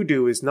thing to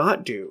do is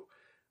not do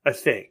a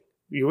thing.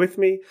 You with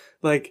me?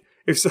 Like,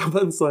 if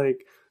someone's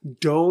like,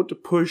 don't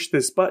push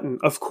this button,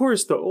 of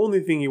course, the only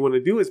thing you want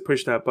to do is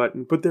push that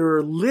button, but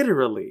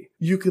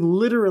you can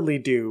literally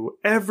do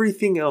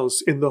everything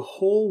else in the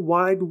whole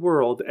wide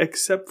world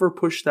except for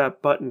push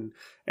that button.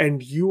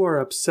 And you are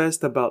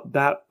obsessed about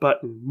that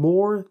button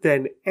more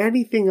than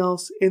anything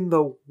else in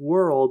the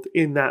world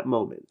in that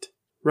moment,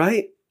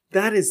 right?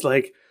 That is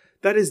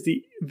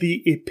the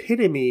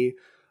epitome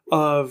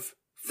of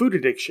food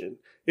addiction.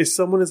 Is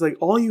someone is like,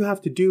 all you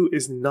have to do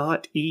is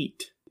not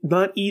eat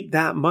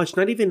that much,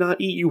 not even not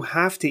eat. You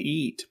have to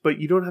eat, but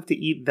you don't have to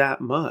eat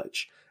that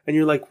much. And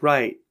you're like,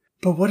 right.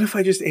 But what if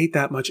I just ate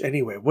that much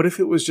anyway? What if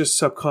it was just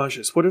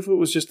subconscious? What if it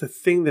was just a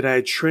thing that I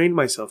had trained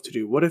myself to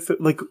do? What if it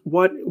like,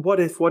 what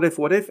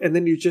if, and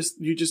then you're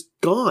just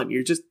gone.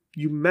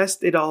 You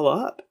messed it all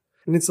up.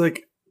 And it's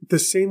like, the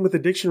same with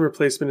addiction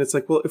replacement. It's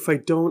like, well, if I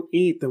don't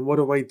eat, then what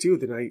do I do?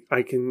 Then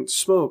I can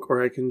smoke,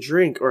 or I can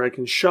drink, or I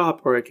can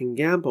shop, or I can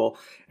gamble.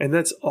 And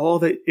that's all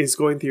that is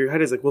going through your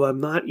head is like, well, I'm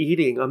not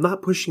eating. I'm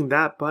not pushing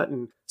that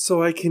button.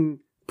 So I can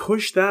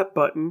push that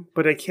button,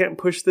 but I can't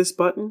push this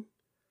button.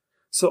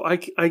 So I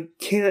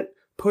can't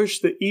push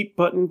the eat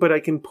button, but I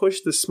can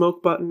push the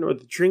smoke button, or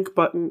the drink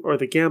button, or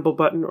the gamble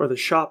button, or the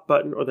shop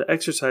button, or the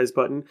exercise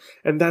button.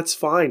 And that's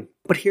fine.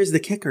 But here's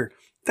the kicker.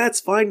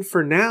 That's fine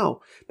for now.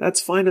 That's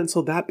fine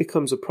until that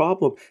becomes a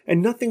problem.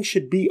 And nothing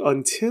should be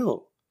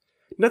until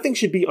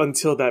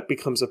that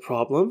becomes a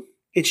problem.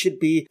 It should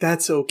be,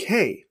 that's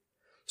okay,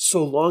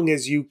 so long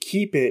as you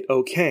keep it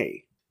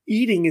okay.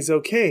 Eating is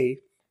okay,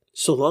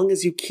 so long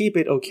as you keep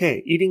it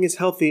okay. Eating is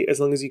healthy as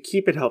long as you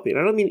keep it healthy. And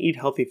I don't mean eat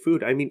healthy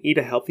food. I mean eat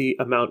a healthy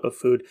amount of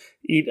food,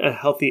 eat a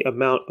healthy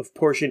amount of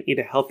portion, eat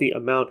a healthy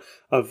amount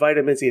of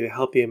vitamins, eat a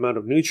healthy amount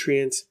of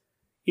nutrients,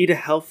 eat a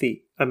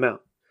healthy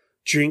amount.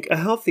 Drink a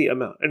healthy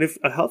amount. And if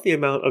a healthy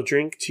amount of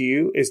drink to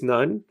you is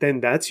none, then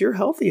that's your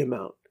healthy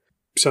amount.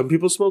 Some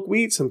people smoke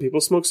weed. Some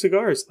people smoke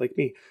cigars, like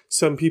me.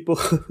 Some people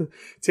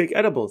take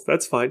edibles.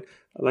 That's fine,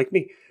 like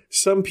me.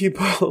 Some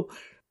people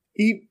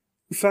eat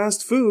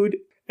fast food,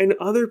 and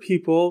other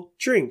people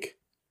drink.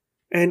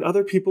 And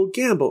other people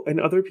gamble. And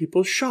other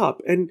people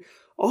shop. And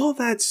all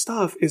that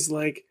stuff is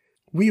like,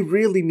 we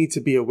really need to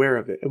be aware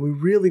of it, and we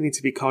really need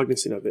to be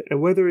cognizant of it. And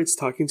whether it's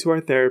talking to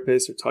our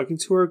therapist or talking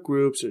to our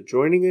groups or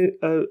joining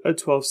a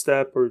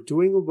 12-step or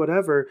doing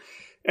whatever,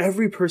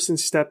 every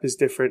person's step is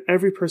different.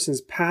 Every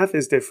person's path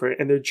is different,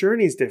 and their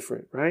journey is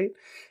different, right?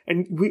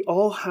 And we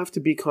all have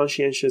to be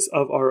conscientious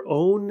of our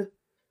own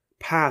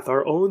path,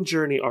 our own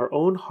journey, our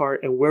own heart,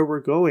 and where we're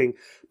going.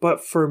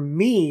 But for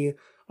me,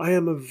 I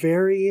am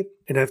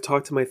and I've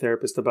talked to my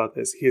therapist about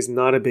this. He is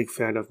not a big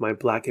fan of my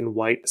black and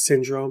white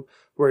syndrome,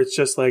 where it's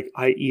just like,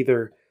 I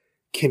either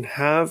can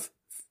have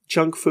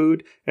junk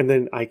food and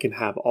then I can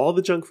have all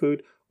the junk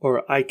food,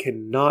 or I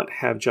cannot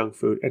have junk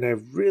food. And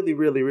I've really,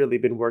 really, really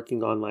been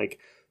working on like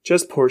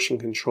just portion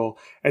control.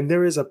 And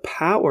there is a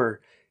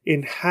power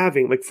in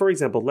having, like, for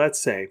example,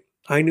 let's say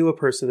I knew a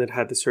person that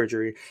had the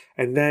surgery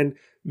and then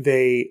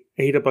they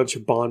ate a bunch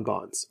of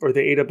bonbons, or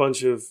they ate a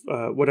bunch of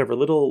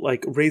little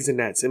like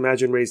Raisinets.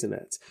 Imagine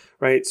Raisinets,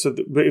 right? So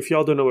but if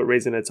y'all don't know what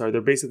Raisinets are,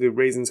 they're basically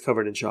raisins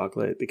covered in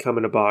chocolate. They come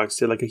in a box.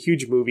 They're like a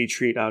huge movie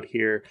treat out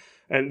here.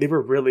 And they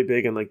were really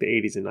big in like the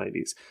 80s and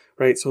 90s,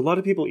 right? So a lot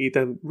of people eat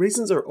them.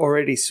 Raisins are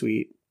already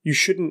sweet. You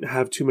shouldn't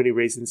have too many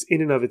raisins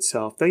in and of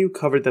itself. Now you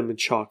covered them in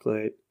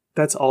chocolate.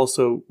 That's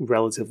also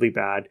relatively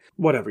bad.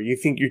 Whatever. You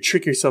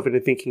trick yourself into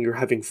thinking you're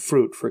having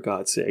fruit, for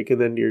God's sake, and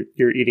then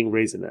you're eating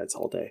Raisinets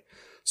all day.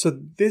 So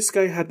this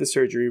guy had the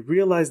surgery,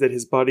 realized that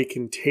his body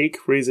can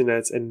take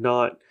Raisinets and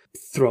not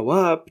throw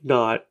up,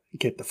 not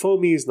get the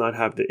foamies, not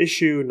have the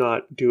issue,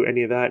 not do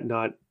any of that,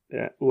 not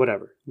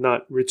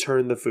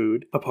return the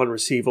food upon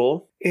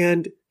receival.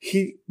 And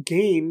he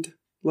gained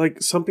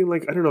like something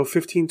like,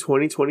 15,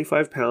 20,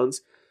 25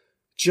 pounds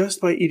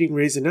just by eating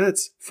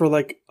Raisinets for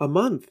like a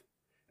month.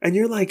 And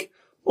you're like,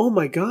 oh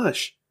my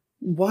gosh,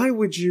 why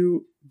would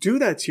you do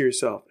that to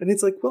yourself? And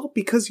it's like, well,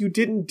 because you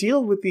didn't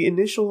deal with the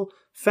initial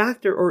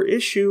factor or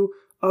issue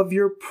of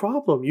your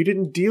problem. You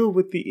didn't deal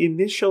with the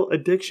initial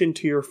addiction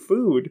to your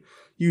food.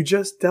 You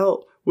just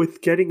dealt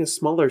with getting a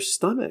smaller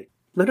stomach.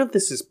 None of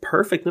this is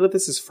perfect. None of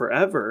this is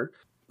forever.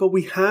 But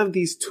we have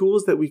these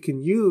tools that we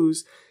can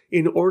use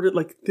in order,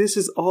 like, this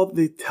is all,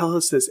 they tell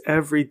us this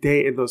every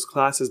day in those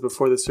classes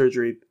before the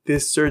surgery.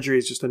 This surgery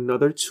is just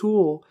another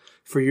tool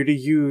for you to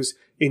use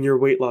in your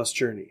weight loss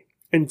journey.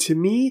 And to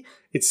me,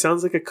 it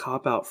sounds like a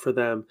cop-out for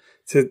them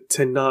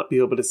to not be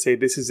able to say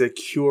this is a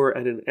cure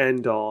and an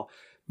end-all.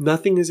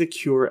 Nothing is a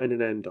cure and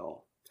an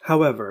end-all.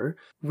 However,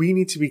 we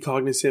need to be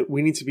cognizant,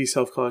 we need to be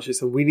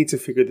self-conscious, and we need to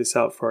figure this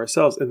out for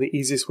ourselves. And the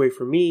easiest way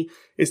for me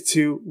is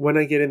to, when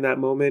I get in that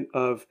moment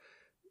of,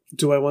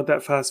 do I want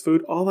that fast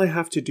food? All I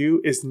have to do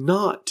is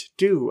not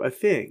do a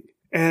thing.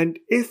 And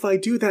if I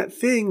do that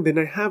thing, then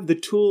I have the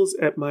tools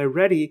at my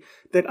ready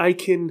that I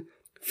can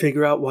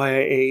figure out why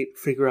I ate,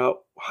 figure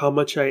out how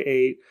much I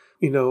ate,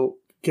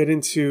 get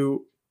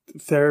into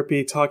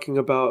therapy talking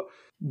about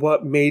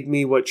what made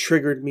me, what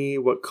triggered me,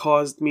 what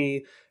caused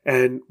me,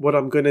 and what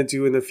I'm going to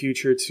do in the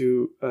future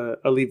to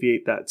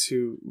alleviate that,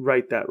 to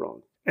right that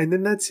wrong. And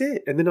then that's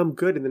it. And then I'm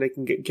good. And then I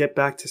can get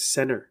back to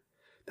center.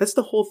 That's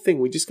the whole thing.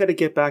 We just got to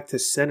get back to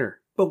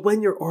center. But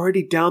when you're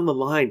already down the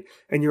line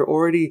and you're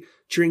already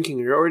drinking,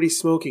 you're already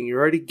smoking,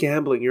 you're already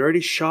gambling, you're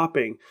already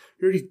shopping,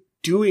 you're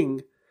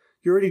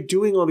already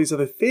doing all these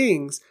other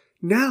things,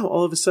 now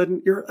all of a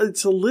sudden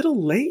it's a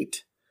little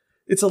late.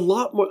 It's a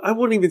lot more. I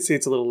wouldn't even say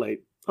it's a little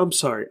late. I'm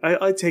sorry.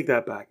 I take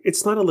that back.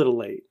 It's not a little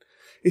late.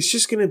 It's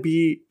just going to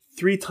be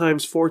 3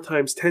 times, 4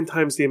 times, 10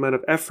 times the amount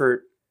of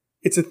effort.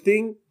 It's a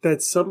thing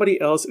that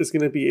somebody else is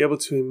going to be able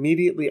to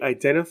immediately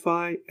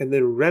identify and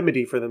then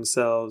remedy for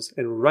themselves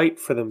and right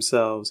for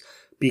themselves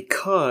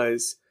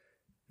because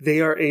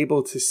they are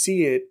able to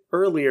see it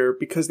earlier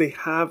because they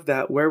have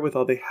that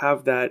wherewithal, they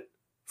have that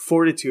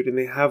fortitude, and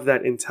they have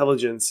that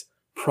intelligence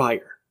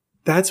prior.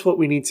 That's what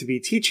we need to be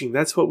teaching.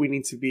 That's what we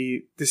need to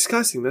be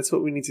discussing. That's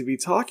what we need to be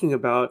talking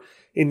about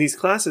in these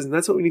classes. And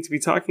that's what we need to be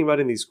talking about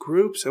in these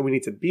groups. And we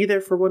need to be there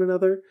for one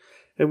another.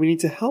 And we need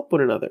to help one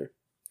another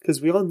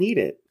because we all need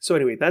it. So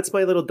anyway, that's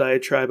my little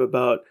diatribe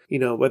about,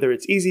 whether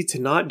it's easy to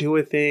not do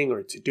a thing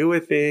or to do a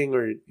thing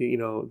or,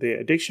 the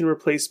addiction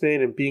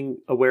replacement and being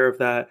aware of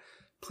that.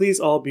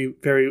 Please all be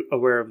very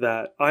aware of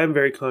that. I am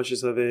very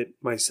conscious of it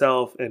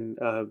myself, and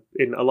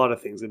in a lot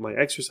of things. In my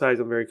exercise,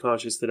 I'm very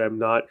conscious that I'm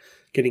not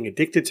getting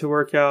addicted to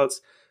workouts,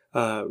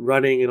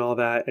 running and all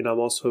that. And I'm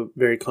also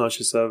very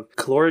conscious of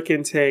caloric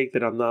intake,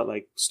 that I'm not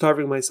like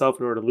starving myself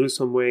in order to lose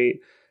some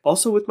weight.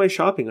 Also with my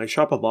shopping, I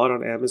shop a lot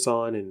on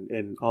Amazon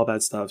and all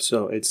that stuff.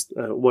 So it's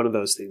one of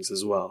those things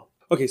as well.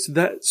 Okay, so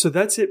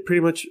that's it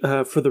pretty much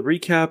for the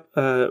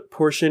recap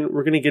portion.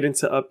 We're going to get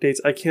into updates.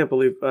 I can't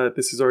believe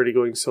this is already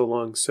going so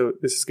long. So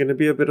this is going to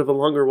be a bit of a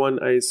longer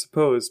one, I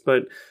suppose.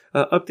 But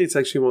updates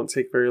actually won't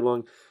take very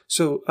long.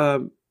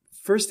 So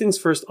first things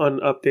first on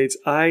updates.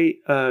 I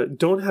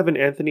don't have an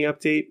Anthony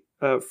update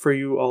for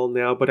you all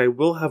now, but I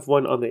will have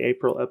one on the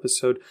April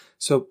episode.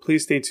 So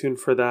please stay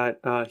tuned for that.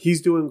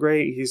 He's doing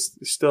great. He's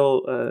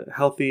still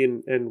healthy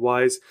and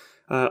wise.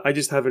 I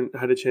just haven't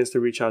had a chance to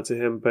reach out to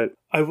him, but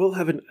I will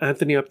have an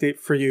Anthony update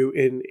for you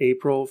in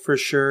April for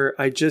sure.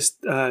 I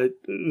just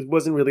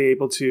wasn't really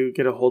able to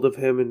get a hold of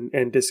him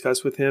and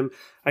discuss with him.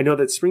 I know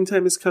that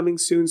springtime is coming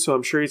soon, so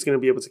I'm sure he's going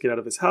to be able to get out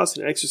of his house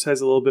and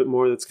exercise a little bit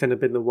more. That's kind of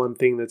been the one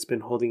thing that's been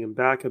holding him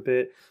back a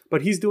bit,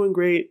 but he's doing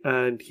great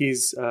and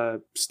he's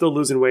still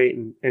losing weight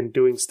and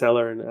doing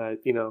stellar.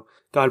 And,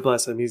 God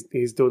bless him.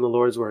 He's doing the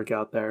Lord's work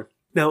out there.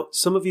 Now,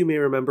 some of you may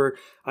remember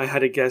I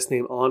had a guest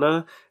named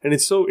Anna, and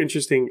it's so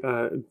interesting.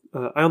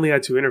 I only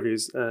had 2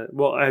 interviews.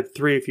 I had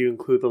 3 if you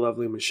include the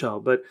lovely Michelle,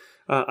 but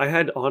I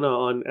had Anna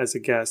on as a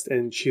guest,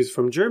 and she's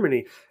from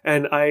Germany.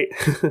 And I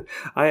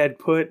I had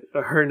put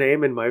her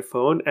name in my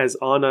phone as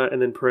Anna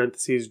and then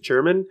parentheses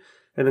German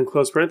and then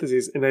close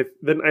parentheses. And I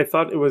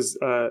thought it was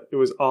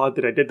odd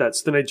that I did that.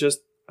 So then I just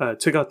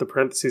took out the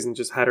parentheses and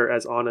just had her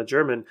as Anna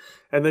German.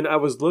 And then I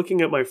was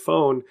looking at my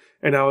phone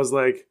and I was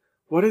like,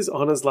 what is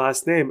Anna's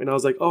last name? And I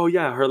was like, oh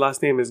yeah, her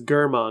last name is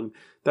German.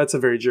 That's a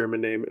very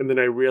German name. And then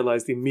I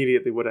realized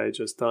immediately what I had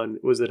just done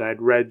was that I had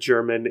read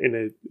German in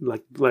a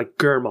like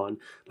German,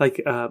 like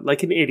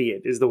an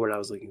idiot is the word I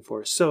was looking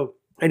for. So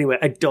anyway,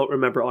 I don't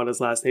remember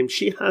Anna's last name.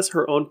 She has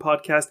her own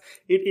podcast.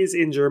 It is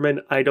in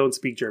German. I don't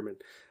speak German,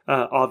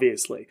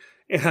 obviously,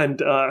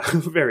 and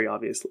very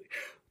obviously.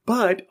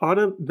 But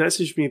Anna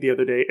messaged me the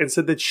other day and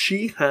said that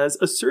she has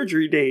a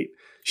surgery date.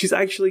 She's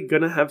actually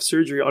going to have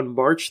surgery on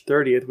March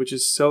 30th, which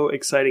is so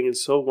exciting and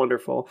so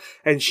wonderful.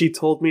 And she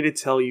told me to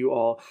tell you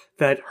all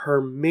that her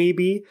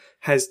maybe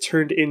has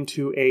turned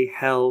into a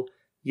hell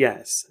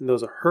yes. And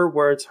those are her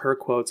words, her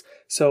quotes.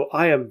 So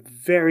I am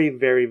very,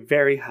 very,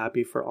 very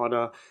happy for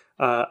Anna.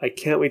 I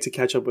can't wait to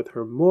catch up with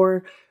her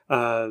more.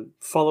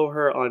 follow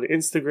her on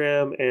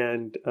Instagram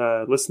and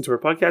listen to her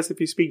podcast if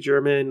you speak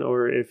German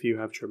or if you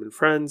have German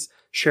friends.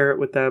 Share it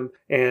with them.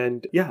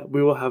 And yeah,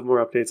 we will have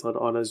more updates on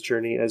Anna's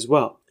journey as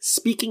well.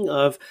 Speaking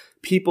of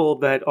people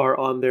that are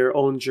on their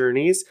own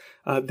journeys,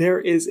 there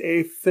is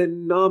a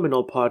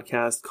phenomenal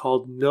podcast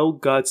called No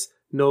Guts,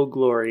 No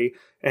Glory.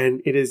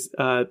 And it is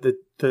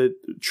the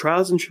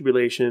trials and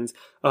tribulations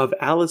of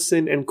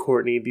Allison and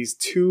Courtney, these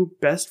two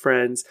best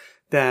friends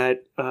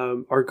that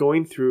are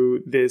going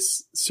through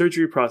this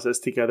surgery process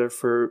together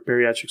for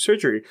bariatric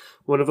surgery.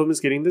 One of them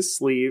is getting the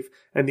sleeve,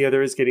 and the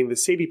other is getting the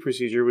Sadie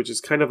procedure, which is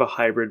kind of a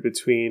hybrid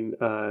between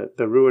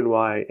the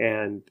Roux-en-Y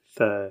and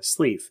the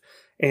sleeve.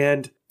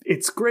 And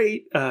it's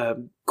great.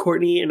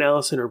 Courtney and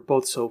Allison are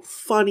both so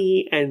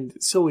funny and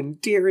so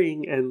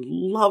endearing and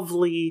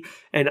lovely.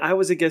 And I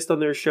was a guest on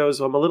their show,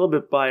 so I'm a little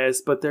bit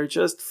biased, but they're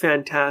just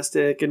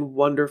fantastic and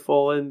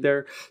wonderful. And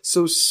they're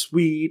so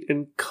sweet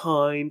and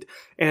kind.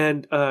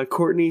 And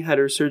Courtney had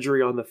her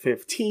surgery on the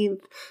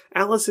 15th.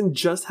 Allison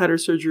just had her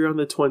surgery on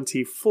the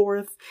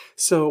 24th.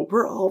 So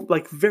we're all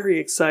like very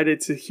excited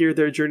to hear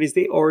their journeys.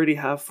 They already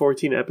have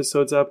 14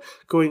 episodes up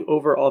going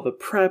over all the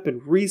prep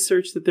and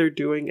research that they're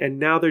doing. And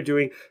now they're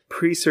doing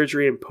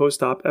pre-surgery and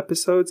post-op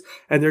episodes,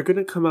 and they're going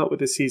to come out with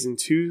a season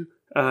 2.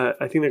 I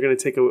think they're going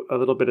to take a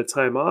little bit of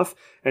time off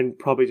and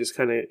probably just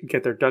kind of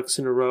get their ducks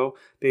in a row.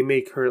 They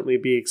may currently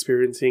be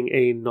experiencing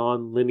a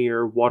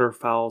non-linear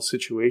waterfowl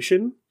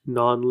situation.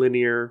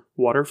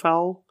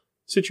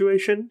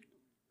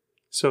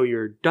 So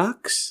your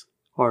ducks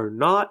are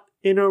not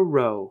in a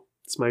row.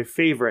 It's my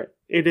favorite.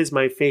 It is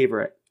my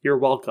favorite. You're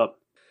welcome.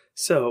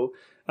 So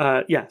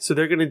so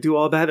they're going to do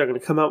all that. They're going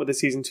to come out with a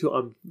season 2.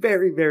 I'm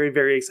very, very,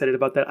 very excited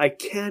about that. I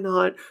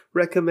cannot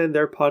recommend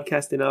their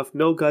podcast enough.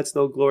 No Guts,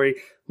 No Glory.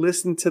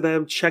 Listen to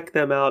them. Check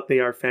them out. They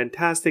are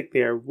fantastic.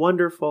 They are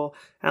wonderful.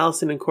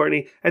 Allison and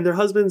Courtney and their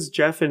husbands,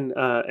 Jeff and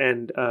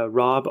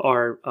Rob,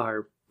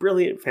 are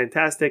brilliant,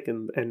 fantastic,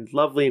 and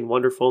lovely and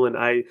wonderful. And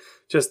I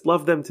just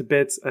love them to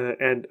bits.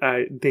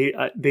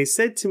 They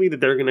said to me that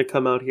they're going to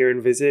come out here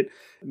and visit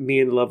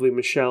me and lovely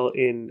Michelle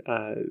in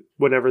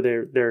whenever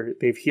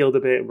they've healed a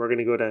bit, and we're going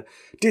to go to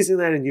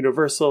Disneyland and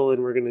Universal,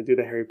 and we're going to do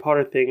the Harry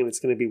Potter thing, and it's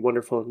going to be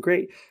wonderful and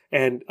great.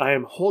 And I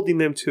am holding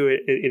them to it.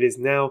 It is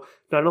now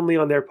not only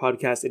on their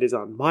podcast, it is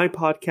on my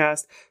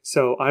podcast.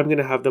 So I'm going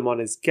to have them on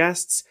as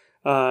guests.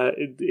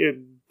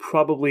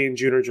 Probably in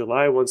June or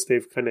July once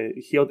they've kind of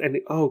healed. And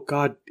oh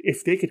God,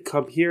 if they could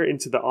come here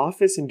into the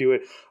office and do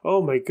it,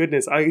 oh my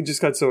goodness, I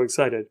just got so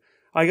excited.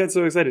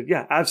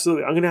 Yeah,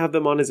 absolutely. I'm going to have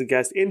them on as a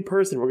guest in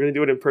person. We're going to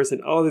do it in person.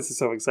 Oh, this is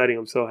so exciting.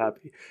 I'm so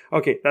happy.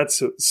 Okay,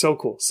 that's so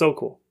cool.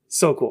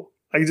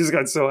 I just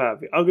got so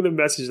happy. I'm going to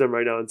message them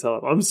right now and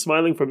tell them. I'm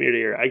smiling from ear to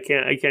ear. I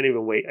can't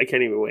even wait.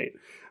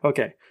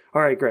 Okay.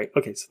 All right, great.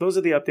 Okay, so those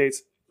are the updates.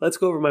 Let's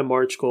go over my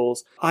March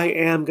goals. I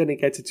am going to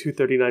get to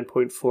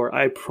 239.4.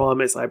 I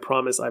promise.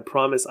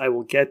 I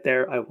will get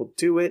there. I will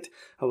do it.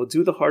 I will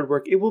do the hard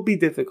work. It will be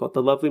difficult.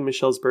 The lovely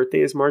Michelle's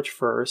birthday is March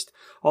 1st.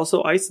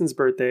 Also, Ison's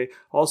birthday.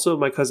 Also,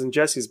 my cousin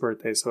Jesse's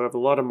birthday. So I have a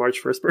lot of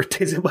March 1st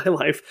birthdays in my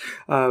life.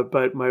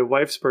 But my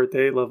wife's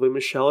birthday, lovely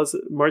Michelle, is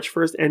March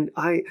 1st. And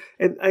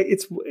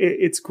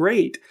it's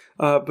great.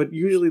 But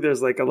usually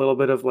there's like a little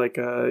bit of like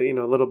a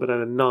little bit of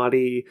a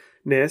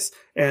naughtiness,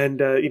 and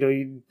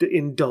you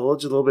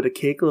indulge a little bit of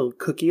cake, a little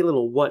cookie, a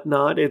little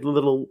whatnot, a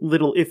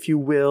little if you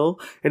will,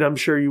 and I'm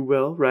sure you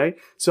will, right?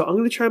 So I'm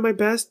going to try my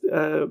best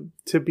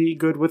to be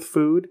good with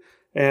food,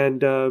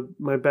 and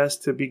my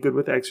best to be good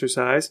with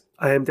exercise.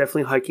 I am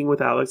definitely hiking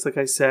with Alex. Like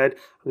I said,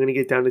 I'm going to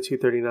get down to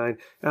 239.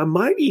 I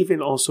might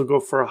even also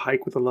go for a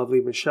hike with the lovely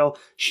Michelle.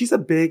 She's a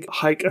big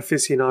hike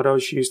aficionado.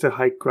 She used to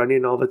hike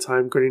Grunin all the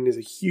time. Grunin is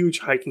a huge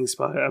hiking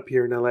spot up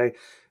here in LA.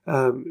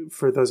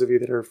 For those of you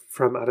that are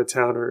from out of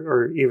town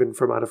or even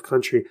from out of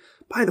country.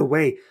 By the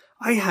way,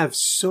 I have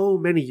so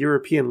many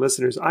European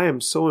listeners. I am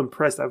so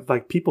impressed. I have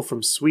like people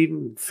from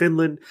Sweden,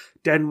 Finland,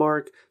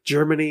 Denmark,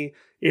 Germany,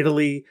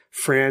 Italy,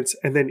 France,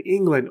 and then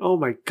England. Oh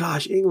my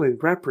gosh, England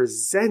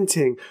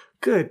representing.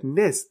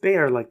 Goodness, they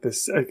are like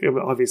this,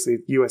 obviously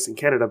US and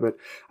Canada, but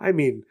I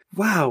mean,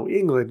 wow,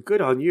 England,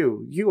 good on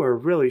you. You are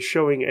really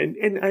showing,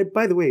 and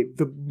by the way,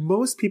 the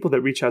most people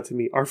that reach out to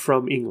me are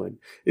from England.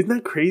 Isn't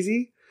that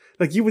crazy?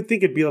 Like you would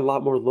think it'd be a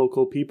lot more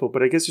local people,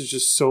 but I guess there's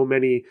just so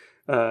many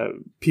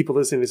people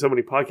listening to so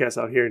many podcasts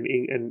out here,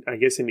 and I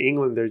guess in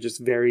England they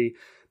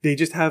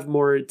just have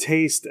more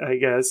taste, I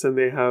guess, and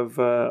they have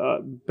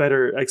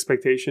better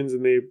expectations,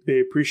 and they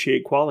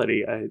appreciate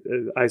quality.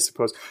 I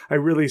suppose I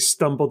really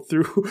stumbled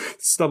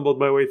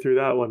my way through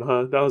that one,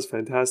 huh? That was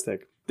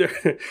fantastic.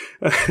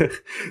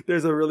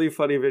 There's a really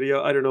funny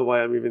video. I don't know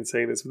why I'm even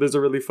saying this, but there's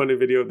a really funny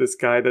video of this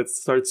guy that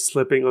starts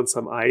slipping on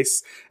some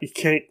ice. He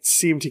can't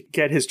seem to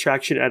get his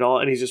traction at all,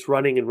 and he's just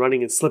running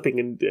and slipping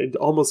and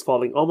almost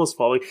falling.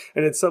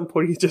 And at some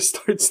point, he just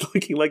starts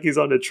looking like he's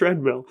on a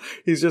treadmill.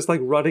 He's just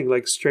like running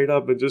like straight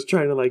up and just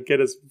trying to like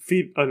get his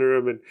feet under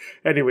him. And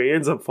anyway, he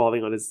ends up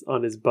falling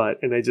on his butt.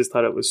 And I just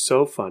thought it was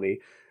so funny.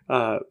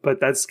 But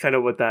that's kind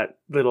of what that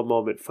little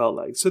moment felt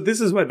like. So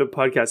this is why the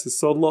podcast is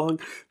so long,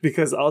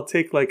 because I'll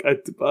take like a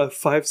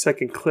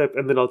 5-second clip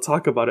and then I'll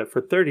talk about it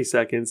for 30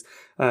 seconds.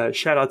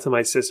 Shout out to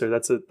my sister.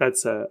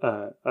 That's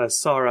a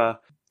Sarah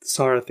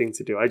thing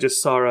to do. I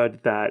just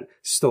Sarah'd that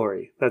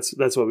story.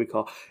 That's what we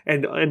call.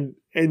 And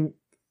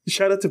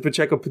shout out to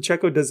Pacheco.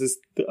 Pacheco does this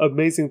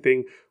amazing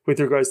thing with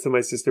regards to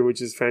my sister,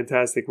 which is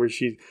fantastic, where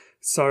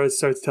Sarah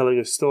starts telling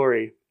a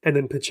story and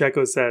then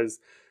Pacheco says,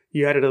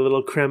 "You added a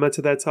little crema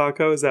to that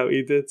taco." Is that what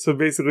you did? So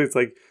basically it's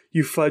like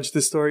you fudged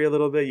the story a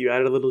little bit. You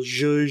added a little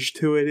zhuzh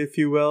to it, if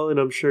you will, and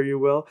I'm sure you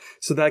will.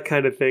 So that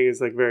kind of thing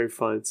is like very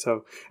fun.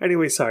 So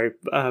anyway, sorry.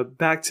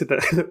 Back to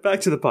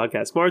the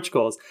podcast. March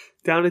goals.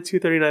 Down to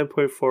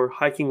 239.4,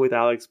 hiking with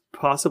Alex,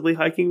 possibly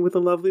hiking with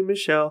the lovely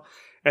Michelle.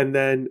 And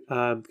then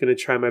I'm going to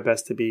try my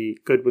best to be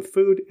good with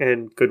food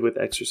and good with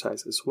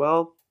exercise as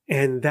well.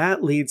 And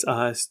that leads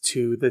us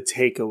to the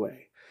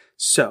takeaway.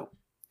 So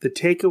the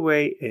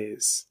takeaway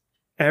is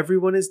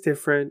everyone is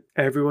different.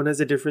 Everyone has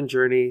a different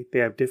journey. They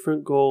have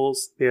different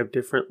goals. They have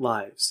different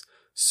lives.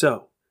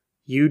 So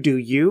you do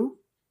you,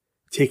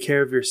 take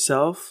care of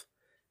yourself,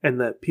 and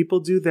let people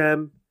do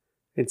them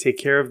and take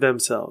care of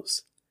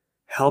themselves.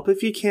 Help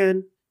if you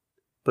can,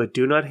 but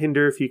do not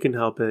hinder if you can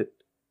help it.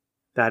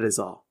 That is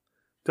all.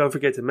 Don't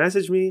forget to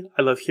message me.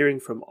 I love hearing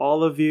from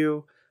all of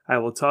you. I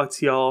will talk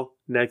to y'all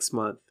next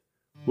month.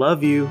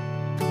 Love you.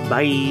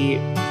 Bye.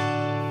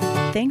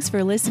 Thanks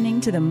for listening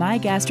to the My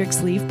Gastric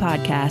Sleeve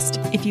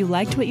podcast. If you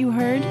liked what you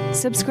heard,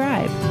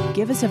 subscribe,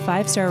 give us a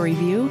 5-star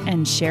review,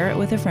 and share it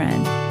with a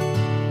friend.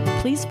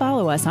 Please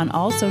follow us on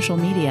all social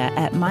media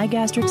at My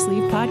Gastric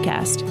Sleeve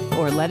Podcast,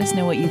 or let us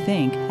know what you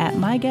think at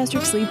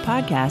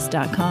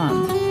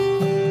mygastricsleevepodcast.com.